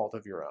rational fault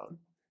of your own,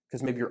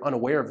 because maybe you're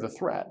unaware of the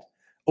threat,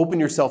 open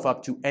yourself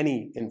up to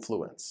any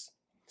influence.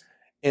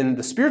 In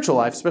the spiritual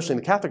life, especially in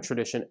the Catholic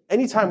tradition,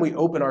 anytime we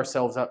open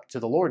ourselves up to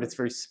the Lord, it's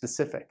very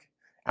specific.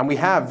 And we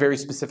have very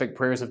specific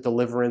prayers of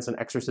deliverance and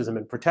exorcism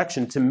and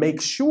protection to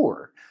make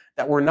sure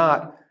that we're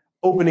not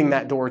opening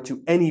that door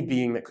to any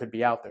being that could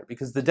be out there,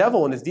 because the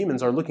devil and his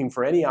demons are looking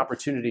for any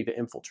opportunity to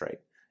infiltrate.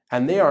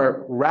 And they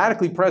are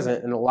radically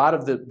present in a lot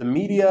of the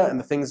media and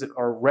the things that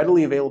are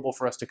readily available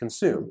for us to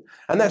consume.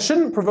 And that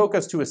shouldn't provoke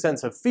us to a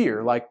sense of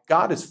fear.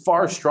 God is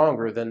far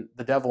stronger than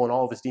the devil and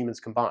all of his demons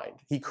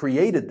combined. He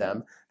created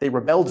them. They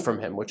rebelled from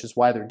him, which is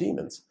why they're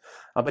demons.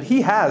 But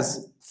he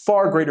has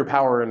far greater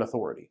power and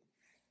authority.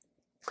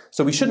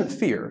 So we shouldn't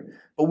fear,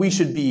 but we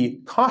should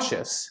be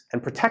cautious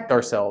and protect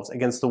ourselves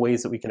against the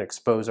ways that we can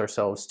expose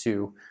ourselves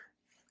to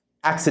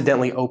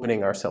accidentally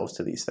opening ourselves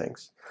to these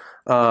things.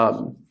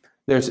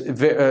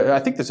 I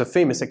think there's a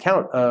famous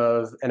account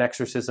of an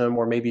exorcism,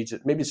 or maybe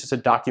it's just a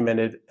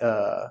documented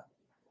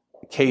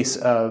case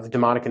of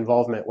demonic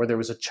involvement where there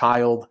was a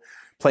child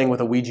playing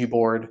with a Ouija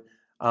board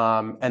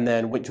and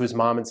then went to his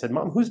mom and said,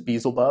 "Mom, who's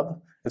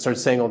Beelzebub?" and started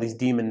saying all these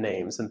demon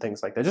names and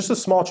things like that. Just a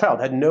small child,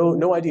 had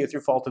no idea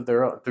through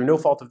no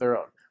fault of their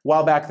own. A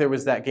while back, there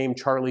was that game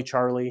Charlie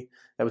Charlie.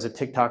 That was a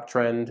TikTok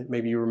trend.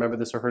 Maybe you remember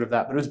this or heard of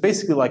that. But it was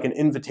basically like an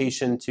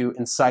invitation to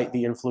incite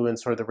the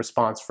influence or the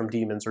response from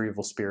demons or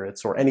evil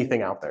spirits or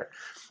anything out there.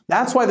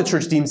 That's why the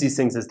church deems these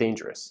things as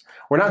dangerous.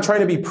 We're not trying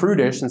to be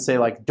prudish and say,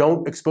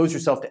 don't expose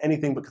yourself to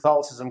anything but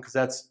Catholicism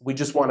because we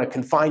just want to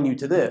confine you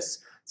to this.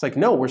 It's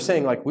no, we're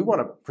saying we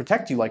want to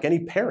protect you like any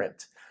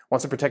parent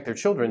wants to protect their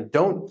children.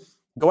 Don't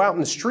go out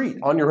in the street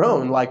on your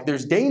own.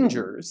 There's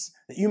dangers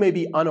that you may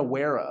be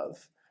unaware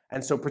of.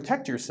 And so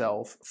protect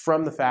yourself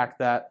from the fact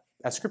that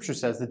as Scripture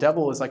says, the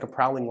devil is like a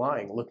prowling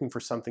lion looking for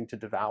something to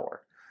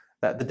devour.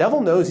 That the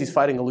devil knows he's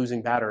fighting a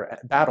losing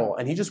battle,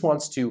 and he just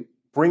wants to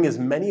bring as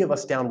many of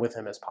us down with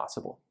him as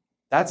possible.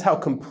 That's how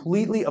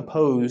completely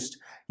opposed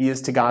he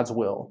is to God's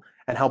will,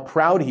 and how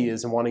proud he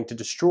is in wanting to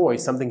destroy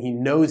something he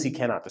knows he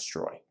cannot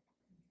destroy.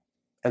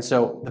 And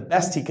so the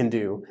best he can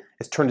do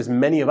is turn as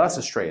many of us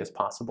astray as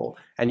possible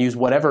and use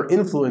whatever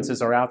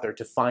influences are out there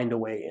to find a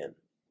way in.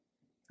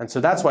 And so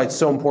that's why it's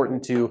so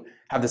important to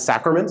have the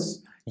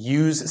sacraments,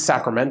 use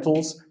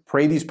sacramentals,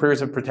 pray these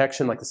prayers of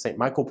protection like the St.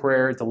 Michael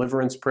prayer,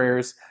 deliverance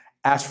prayers,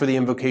 ask for the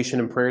invocation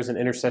and prayers and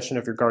intercession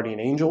of your guardian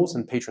angels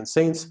and patron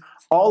saints.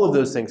 All of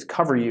those things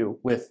cover you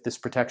with this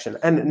protection.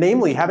 And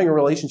namely, having a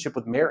relationship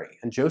with Mary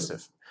and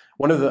Joseph.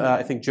 One of the,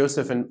 I think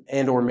Joseph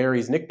and or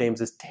Mary's nicknames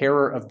is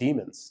Terror of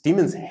Demons.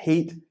 Demons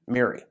hate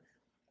Mary.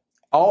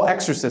 All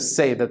exorcists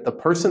say that the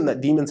person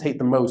that demons hate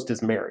the most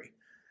is Mary.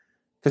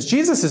 Because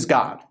Jesus is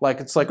God. Like,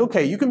 it's like,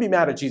 okay, you can be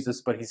mad at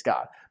Jesus, but he's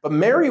God. But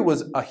Mary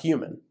was a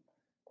human,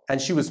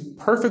 and she was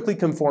perfectly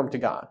conformed to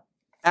God.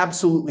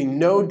 Absolutely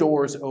no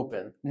doors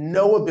open,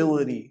 no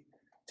ability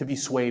to be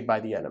swayed by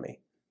the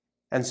enemy.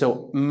 And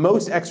so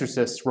most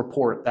exorcists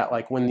report that,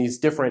 like, when these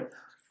different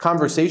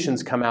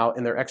conversations come out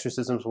in their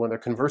exorcisms, when they're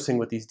conversing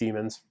with these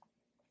demons,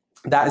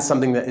 that is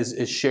something that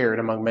is shared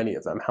among many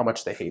of them, how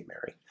much they hate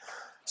Mary.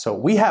 So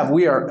we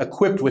are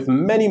equipped with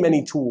many,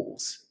 many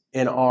tools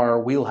in our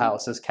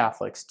wheelhouse as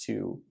Catholics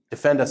to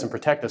defend us and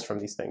protect us from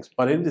these things,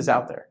 but it is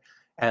out there,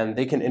 and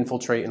they can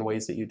infiltrate in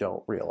ways that you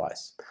don't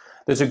realize.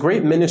 There's a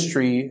great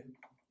ministry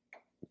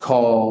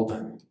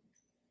called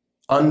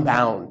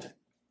Unbound.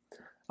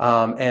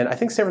 And I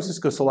think San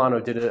Francisco Solano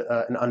did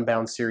an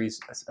Unbound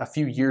series a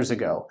few years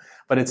ago,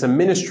 but it's a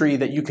ministry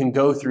that you can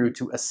go through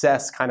to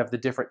assess kind of the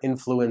different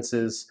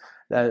influences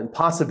and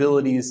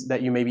possibilities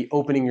that you may be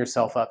opening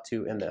yourself up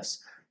to in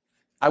this.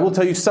 I will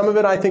tell you, some of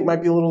it I think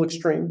might be a little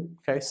extreme.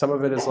 Okay, some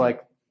of it is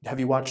like, have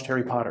you watched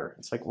Harry Potter?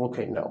 It's like,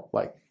 okay, no,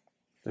 like,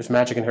 there's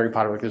magic in Harry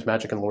Potter, like there's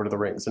magic in Lord of the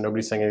Rings, and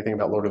nobody's saying anything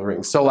about Lord of the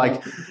Rings. So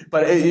like,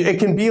 but it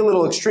can be a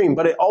little extreme,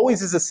 but it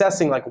always is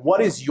assessing, like, what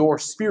is your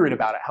spirit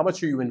about it? How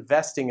much are you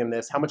investing in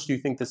this? How much do you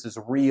think this is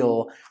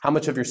real? How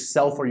much of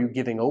yourself are you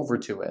giving over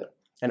to it?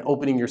 And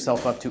opening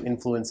yourself up to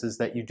influences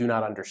that you do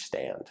not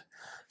understand.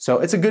 So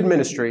it's a good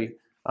ministry.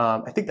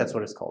 I think that's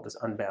what it's called, is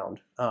Unbound,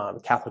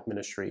 Catholic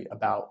ministry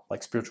about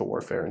like spiritual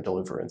warfare and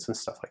deliverance and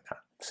stuff like that.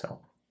 So,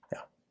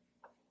 yeah.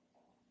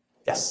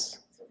 Yes?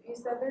 You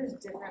said there's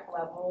different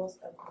levels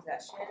of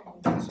possession.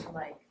 You mentioned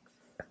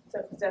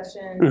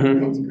possession,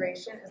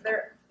 integration. Is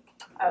there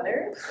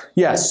others?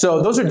 Yes,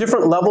 so those are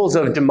different levels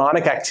of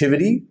demonic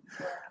activity.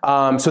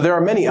 So there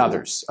are many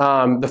others.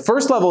 The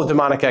first level of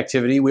demonic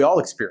activity we all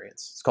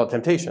experience. It's called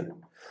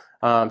temptation.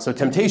 So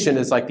temptation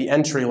is like the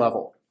entry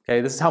level. Okay,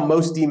 this is how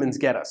most demons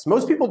get us.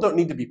 Most people don't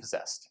need to be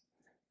possessed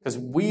because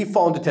we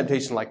fall into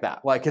temptation like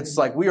that. Like, it's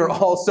like we are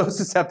all so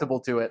susceptible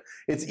to it.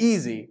 It's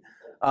easy.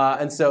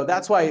 And so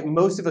that's why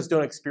most of us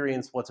don't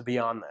experience what's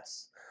beyond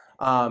this.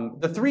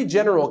 The three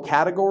general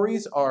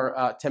categories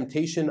are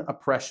temptation,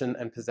 oppression,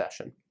 and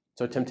possession.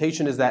 So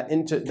temptation is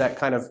that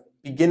kind of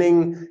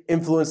beginning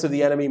influence of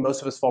the enemy.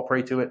 Most of us fall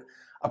prey to it.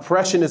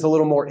 Oppression is a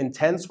little more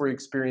intense, where you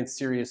experience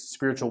serious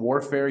spiritual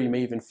warfare. You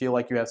may even feel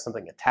like you have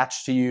something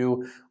attached to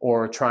you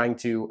or trying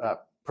to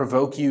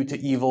provoke you to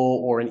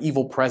evil, or an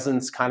evil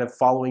presence kind of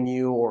following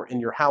you or in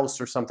your house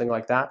or something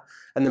like that.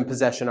 And then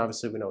possession,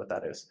 obviously we know what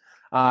that is.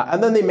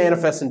 And then they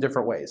manifest in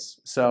different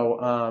ways.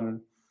 So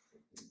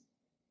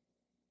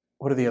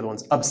what are the other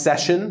ones?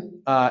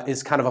 Obsession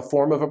is kind of a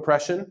form of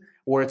oppression,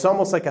 where it's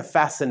almost like a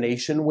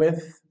fascination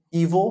with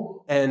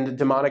evil and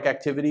demonic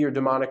activity or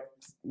demonic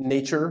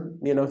nature,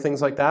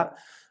 things like that.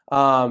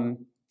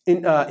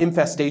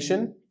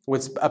 Infestation,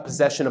 which is a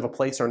possession of a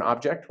place or an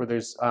object, where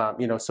there's,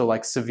 so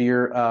like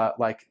severe,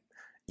 like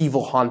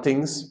evil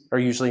hauntings are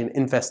usually an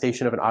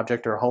infestation of an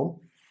object or a home.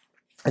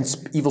 And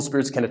evil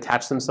spirits can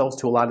attach themselves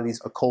to a lot of these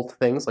occult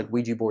things, like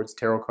Ouija boards,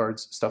 tarot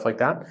cards, stuff like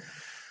that.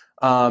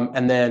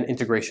 And then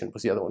integration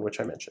was the other one, which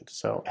I mentioned.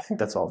 So I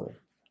think that's all of them.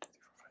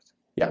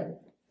 Yeah.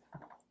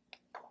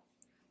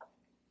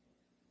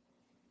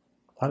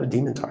 A lot of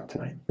demon talk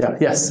tonight. Yeah.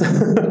 Yes. If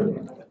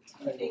you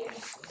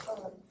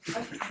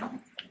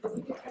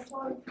could touch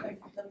on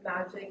like the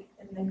magic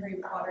in the Harry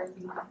Potter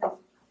thing, because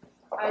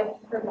I've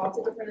heard lots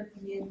of different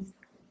opinions,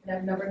 and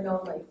I've never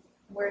known like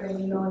where to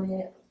lean on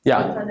it.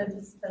 Yeah. I've kind of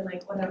just been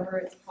like, whatever,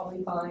 it's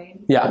probably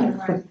fine. Yeah.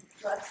 And I've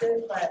left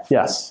it, but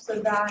Yes. so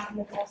that, and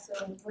then also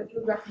what you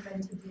would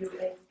recommend to do if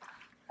you've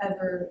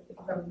ever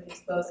been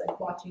exposed, like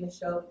watching a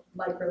show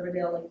like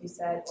Riverdale, like you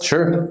said, or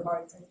Sure.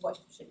 cards, like what's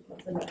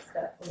the next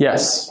step?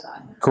 Yes.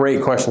 Like that.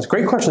 Great questions.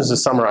 Great questions to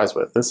summarize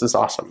with. This is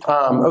awesome.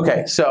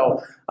 Okay,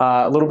 so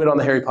a little bit on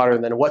the Harry Potter,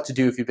 and then what to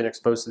do if you've been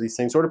exposed to these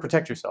things, or to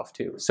protect yourself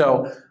too.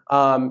 So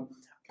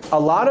a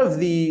lot of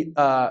the,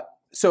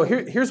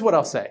 here's what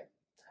I'll say.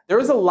 There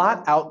is a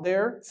lot out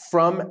there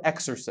from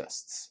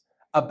exorcists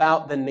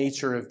about the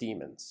nature of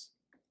demons.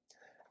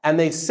 And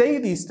they say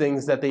these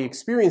things that they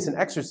experience in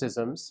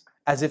exorcisms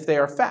as if they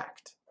are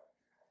fact.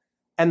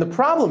 And the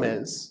problem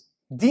is,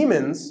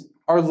 demons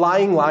are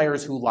lying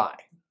liars who lie.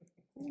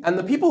 And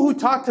the people who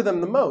talk to them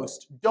the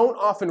most don't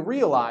often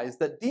realize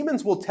that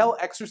demons will tell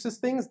exorcists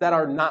things that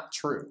are not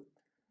true.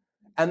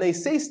 And they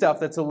say stuff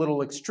that's a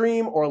little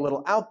extreme or a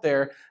little out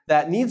there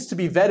that needs to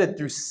be vetted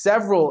through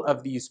several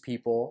of these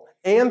people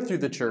and through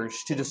the church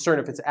to discern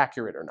if it's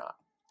accurate or not.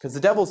 Because the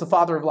devil's the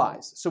father of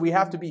lies. So we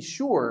have to be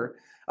sure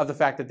of the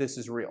fact that this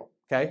is real.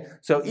 Okay?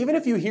 So even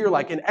if you hear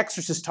like an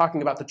exorcist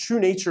talking about the true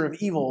nature of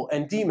evil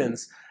and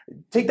demons,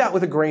 take that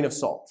with a grain of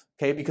salt.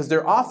 Okay? Because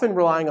they're often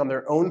relying on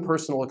their own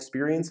personal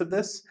experience of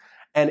this,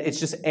 and it's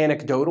just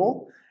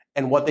anecdotal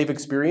and what they've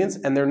experienced,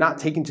 and they're not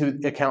taking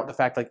into account the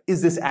fact, like,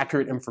 is this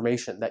accurate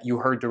information that you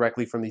heard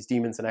directly from these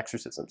demons and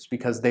exorcisms?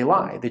 Because they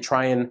lie. They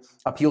try and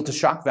appeal to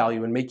shock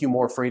value and make you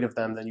more afraid of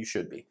them than you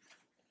should be.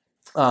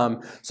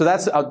 So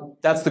that's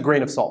the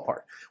grain of salt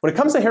part. When it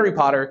comes to Harry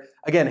Potter,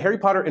 again, Harry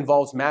Potter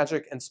involves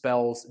magic and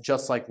spells,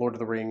 just like Lord of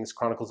the Rings,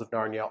 Chronicles of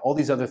Narnia, all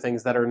these other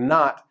things that are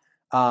not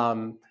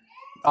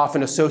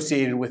often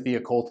associated with the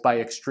occult by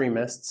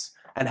extremists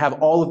and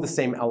have all of the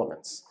same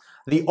elements.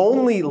 The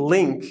only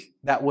link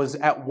that was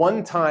at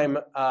one time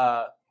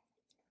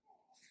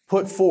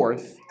put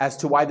forth as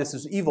to why this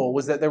is evil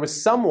was that there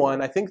was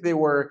someone, I think they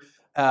were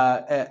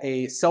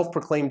a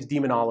self-proclaimed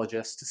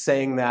demonologist,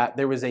 saying that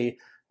there was a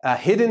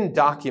hidden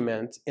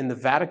document in the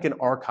Vatican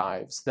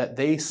archives that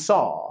they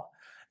saw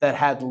that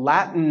had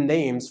Latin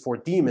names for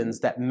demons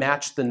that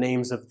matched the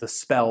names of the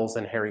spells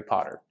in Harry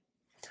Potter.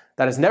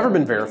 That has never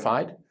been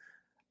verified.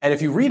 And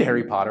if you read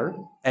Harry Potter,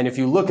 and if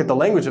you look at the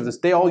language of this,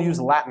 they all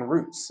use Latin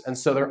roots. And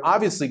so they're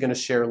obviously going to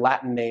share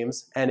Latin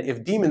names. And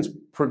if demons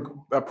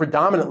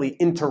predominantly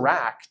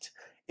interact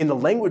in the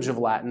language of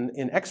Latin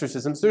in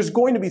exorcisms, there's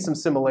going to be some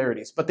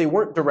similarities. But they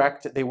weren't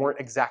direct, they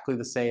weren't exactly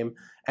the same.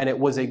 And it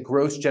was a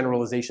gross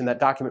generalization. That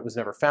document was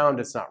never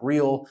found, it's not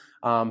real.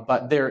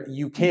 But there,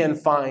 you can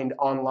find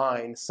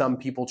online some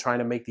people trying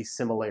to make these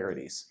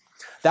similarities.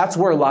 That's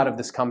where a lot of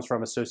this comes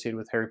from, associated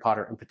with Harry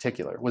Potter in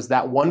particular, was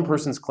that one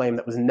person's claim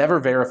that was never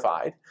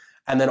verified,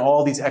 and then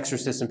all these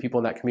exorcists and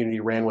people in that community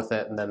ran with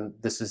it, and then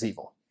this is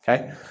evil.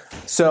 Okay?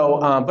 So,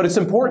 but it's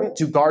important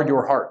to guard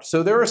your heart.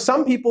 So there are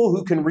some people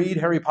who can read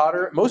Harry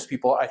Potter, most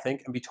people, I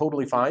think, and be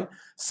totally fine.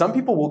 Some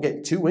people will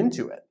get too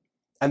into it,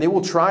 and they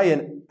will try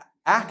and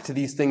act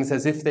these things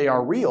as if they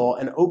are real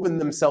and open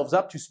themselves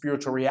up to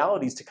spiritual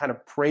realities to kind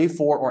of pray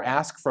for or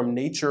ask from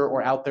nature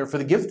or out there for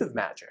the gift of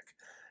magic.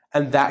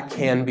 And that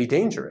can be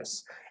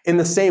dangerous. In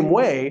the same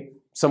way,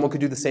 someone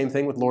could do the same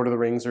thing with Lord of the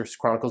Rings or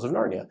Chronicles of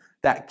Narnia.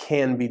 That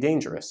can be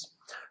dangerous.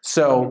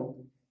 So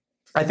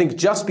I think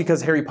just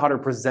because Harry Potter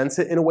presents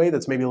it in a way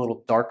that's maybe a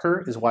little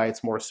darker is why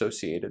it's more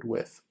associated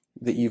with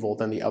the evil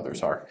than the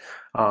others are.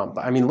 But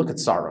I mean, look at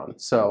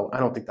Sauron. So I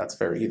don't think that's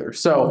fair either.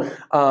 So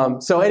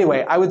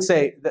anyway, I would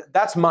say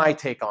that's my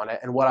take on it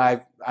and what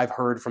I've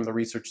heard from the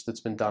research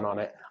that's been done on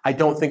it. I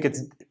don't think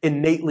it's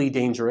innately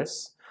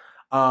dangerous.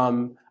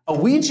 A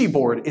Ouija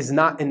board is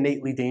not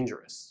innately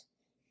dangerous.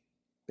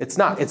 It's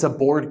not. It's a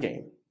board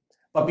game.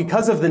 But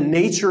because of the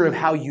nature of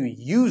how you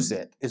use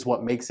it is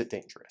what makes it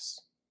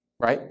dangerous,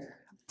 right?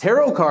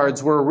 Tarot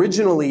cards were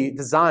originally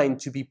designed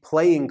to be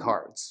playing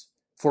cards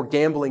for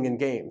gambling and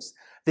games.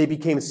 They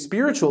became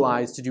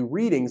spiritualized to do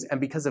readings, and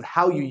because of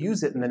how you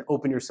use it and then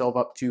open yourself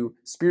up to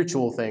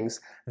spiritual things,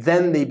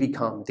 then they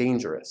become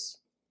dangerous.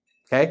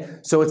 Okay?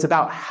 So it's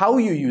about how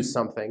you use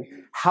something,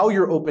 how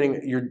you're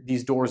opening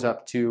these doors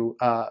up to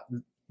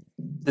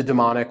the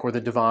demonic or the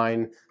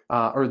divine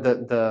or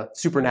the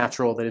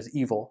supernatural that is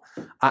evil.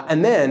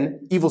 And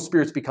then evil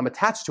spirits become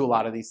attached to a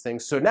lot of these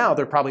things. So now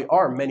there probably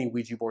are many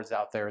Ouija boards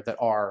out there that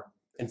are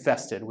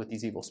infested with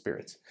these evil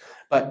spirits.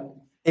 But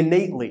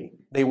innately,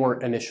 they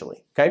weren't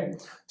initially. Okay?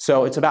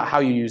 So it's about how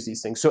you use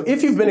these things. So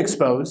if you've been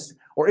exposed,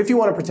 or if you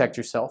want to protect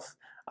yourself,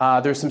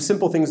 there's some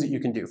simple things that you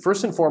can do.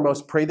 First and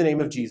foremost, pray the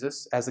name of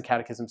Jesus, as the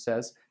Catechism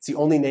says. It's the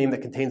only name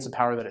that contains the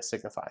power that it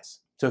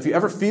signifies. So if you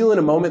ever feel in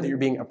a moment that you're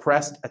being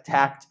oppressed,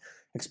 attacked,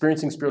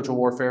 experiencing spiritual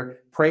warfare,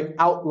 pray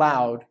out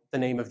loud the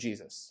name of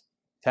Jesus.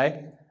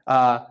 Okay?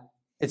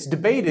 It's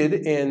debated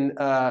in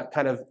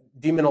kind of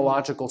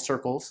demonological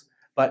circles,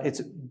 but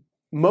it's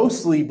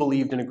mostly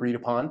believed and agreed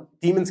upon.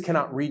 Demons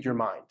cannot read your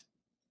mind.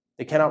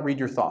 They cannot read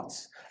your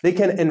thoughts. They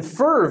can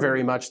infer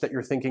very much that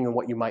you're thinking and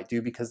what you might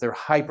do because they're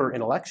hyper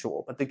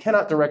intellectual, but they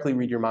cannot directly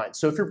read your mind.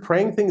 So if you're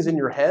praying things in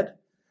your head,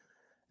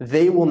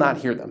 they will not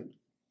hear them.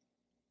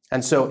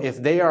 And so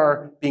if they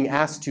are being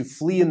asked to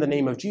flee in the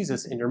name of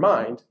Jesus in your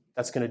mind,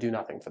 that's going to do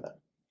nothing for them.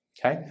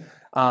 Okay?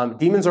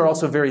 Demons are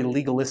also very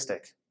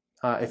legalistic.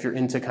 If you're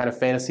into kind of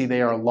fantasy,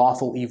 they are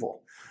lawful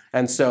evil.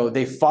 And so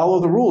they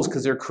follow the rules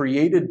because they're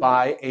created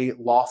by a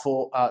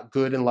lawful,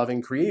 good and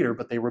loving creator,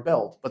 but they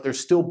rebelled. But they're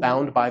still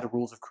bound by the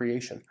rules of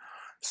creation.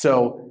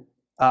 So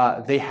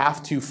they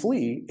have to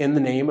flee in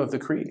the name of the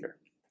creator.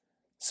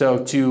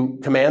 So to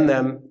command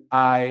them,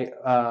 I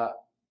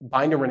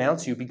bind and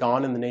renounce you, be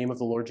gone in the name of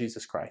the Lord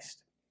Jesus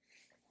Christ.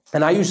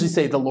 And I usually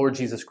say the Lord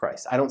Jesus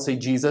Christ. I don't say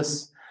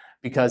Jesus,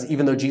 because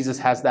even though Jesus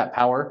has that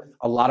power,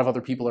 a lot of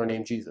other people are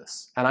named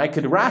Jesus. And I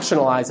could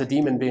rationalize a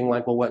demon being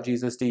like, well, what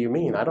Jesus do you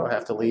mean? I don't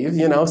have to leave,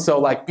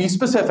 So like, be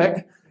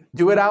specific,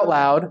 do it out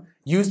loud,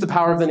 use the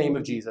power of the name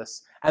of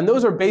Jesus. And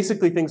those are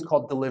basically things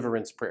called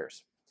deliverance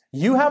prayers.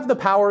 You have the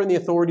power and the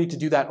authority to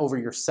do that over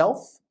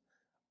yourself,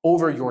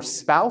 over your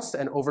spouse,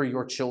 and over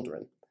your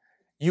children.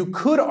 You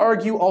could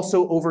argue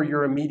also over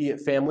your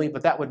immediate family,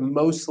 but that would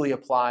mostly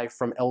apply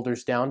from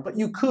elders down. But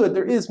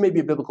there is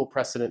maybe a biblical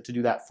precedent to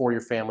do that for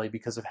your family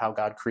because of how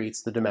God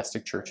creates the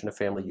domestic church and a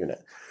family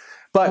unit.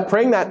 But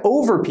praying that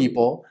over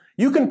people,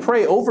 you can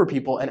pray over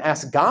people and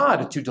ask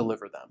God to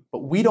deliver them. But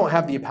we don't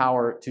have the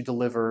power to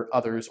deliver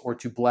others or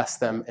to bless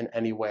them in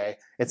any way.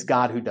 It's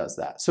God who does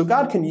that. So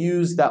God can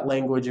use that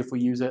language if we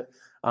use it,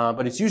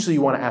 but it's usually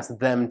you want to ask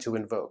them to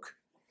invoke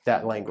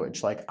that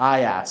language. Like,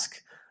 I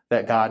ask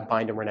that God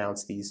bind and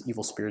renounce these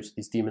evil spirits,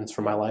 these demons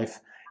from my life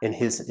in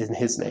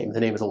his name, the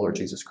name of the Lord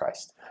Jesus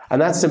Christ.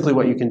 And that's simply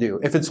what you can do.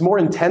 If it's more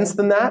intense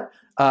than that,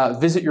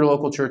 visit your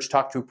local church,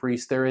 talk to a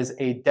priest. There is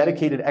a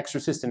dedicated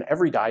exorcist in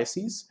every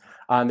diocese.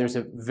 There's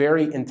a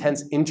very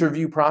intense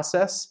interview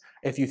process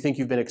if you think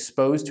you've been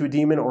exposed to a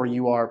demon or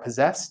you are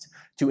possessed.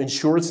 To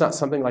ensure it's not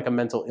something like a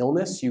mental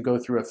illness, you go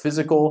through a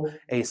physical,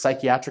 a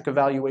psychiatric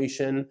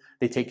evaluation.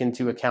 They take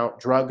into account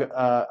drug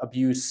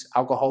abuse,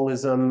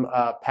 alcoholism,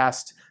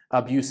 past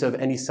abuse of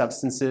any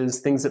substances,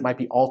 things that might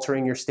be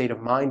altering your state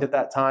of mind at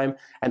that time.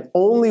 And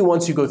only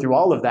once you go through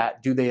all of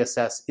that do they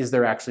assess, is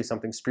there actually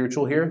something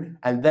spiritual here?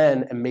 And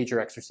then a major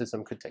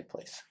exorcism could take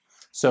place.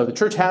 So the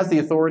church has the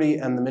authority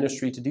and the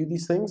ministry to do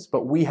these things,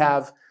 but we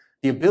have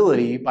the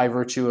ability, by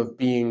virtue of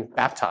being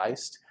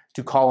baptized,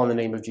 to call on the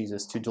name of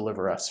Jesus to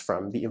deliver us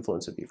from the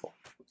influence of evil.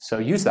 So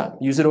use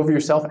that. Use it over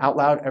yourself out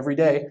loud every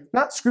day,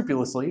 not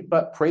scrupulously,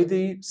 but pray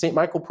the St.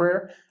 Michael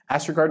prayer,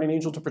 ask your guardian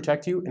angel to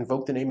protect you,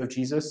 invoke the name of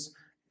Jesus,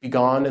 be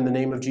gone in the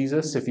name of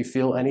Jesus. If you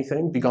feel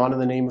anything, be gone in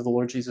the name of the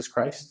Lord Jesus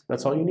Christ.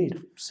 That's all you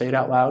need. Say it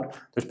out loud.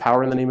 There's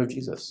power in the name of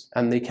Jesus,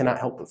 and they cannot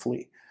help but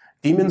flee.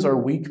 Demons are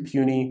weak,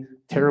 puny,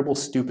 terrible,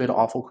 stupid,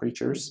 awful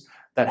creatures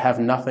that have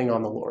nothing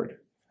on the Lord.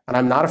 And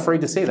I'm not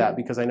afraid to say that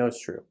because I know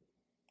it's true.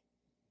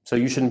 So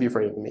you shouldn't be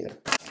afraid of them either.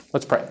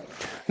 Let's pray. In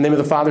the name of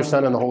the Father,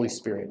 Son, and the Holy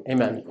Spirit.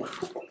 Amen.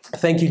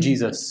 Thank you,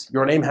 Jesus.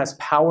 Your name has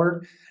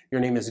power.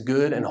 Your name is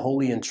good and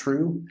holy and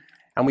true.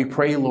 And we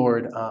pray,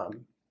 Lord,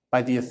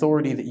 by the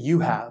authority that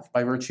you have,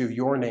 by virtue of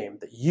your name,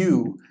 that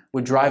you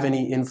would drive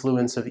any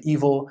influence of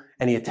evil,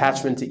 any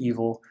attachment to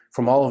evil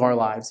from all of our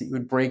lives, that you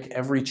would break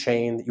every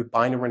chain, that you would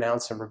bind and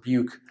renounce and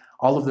rebuke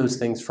all of those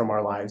things from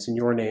our lives in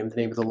your name, the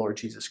name of the Lord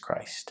Jesus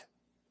Christ.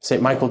 St.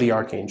 Michael the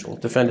Archangel,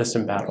 defend us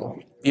in battle.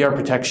 Be our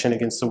protection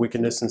against the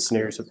wickedness and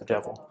snares of the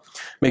devil.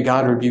 May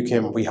God rebuke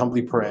him, we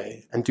humbly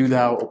pray. And do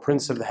thou, O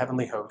Prince of the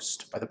heavenly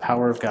host, by the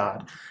power of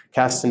God,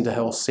 cast into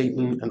hell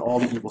Satan and all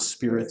the evil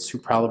spirits who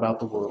prowl about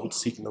the world,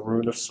 seeking the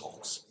ruin of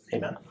souls.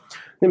 Amen. In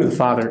the name of the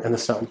Father, and the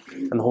Son,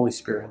 and the Holy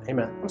Spirit.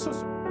 Amen. I'm so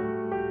sorry.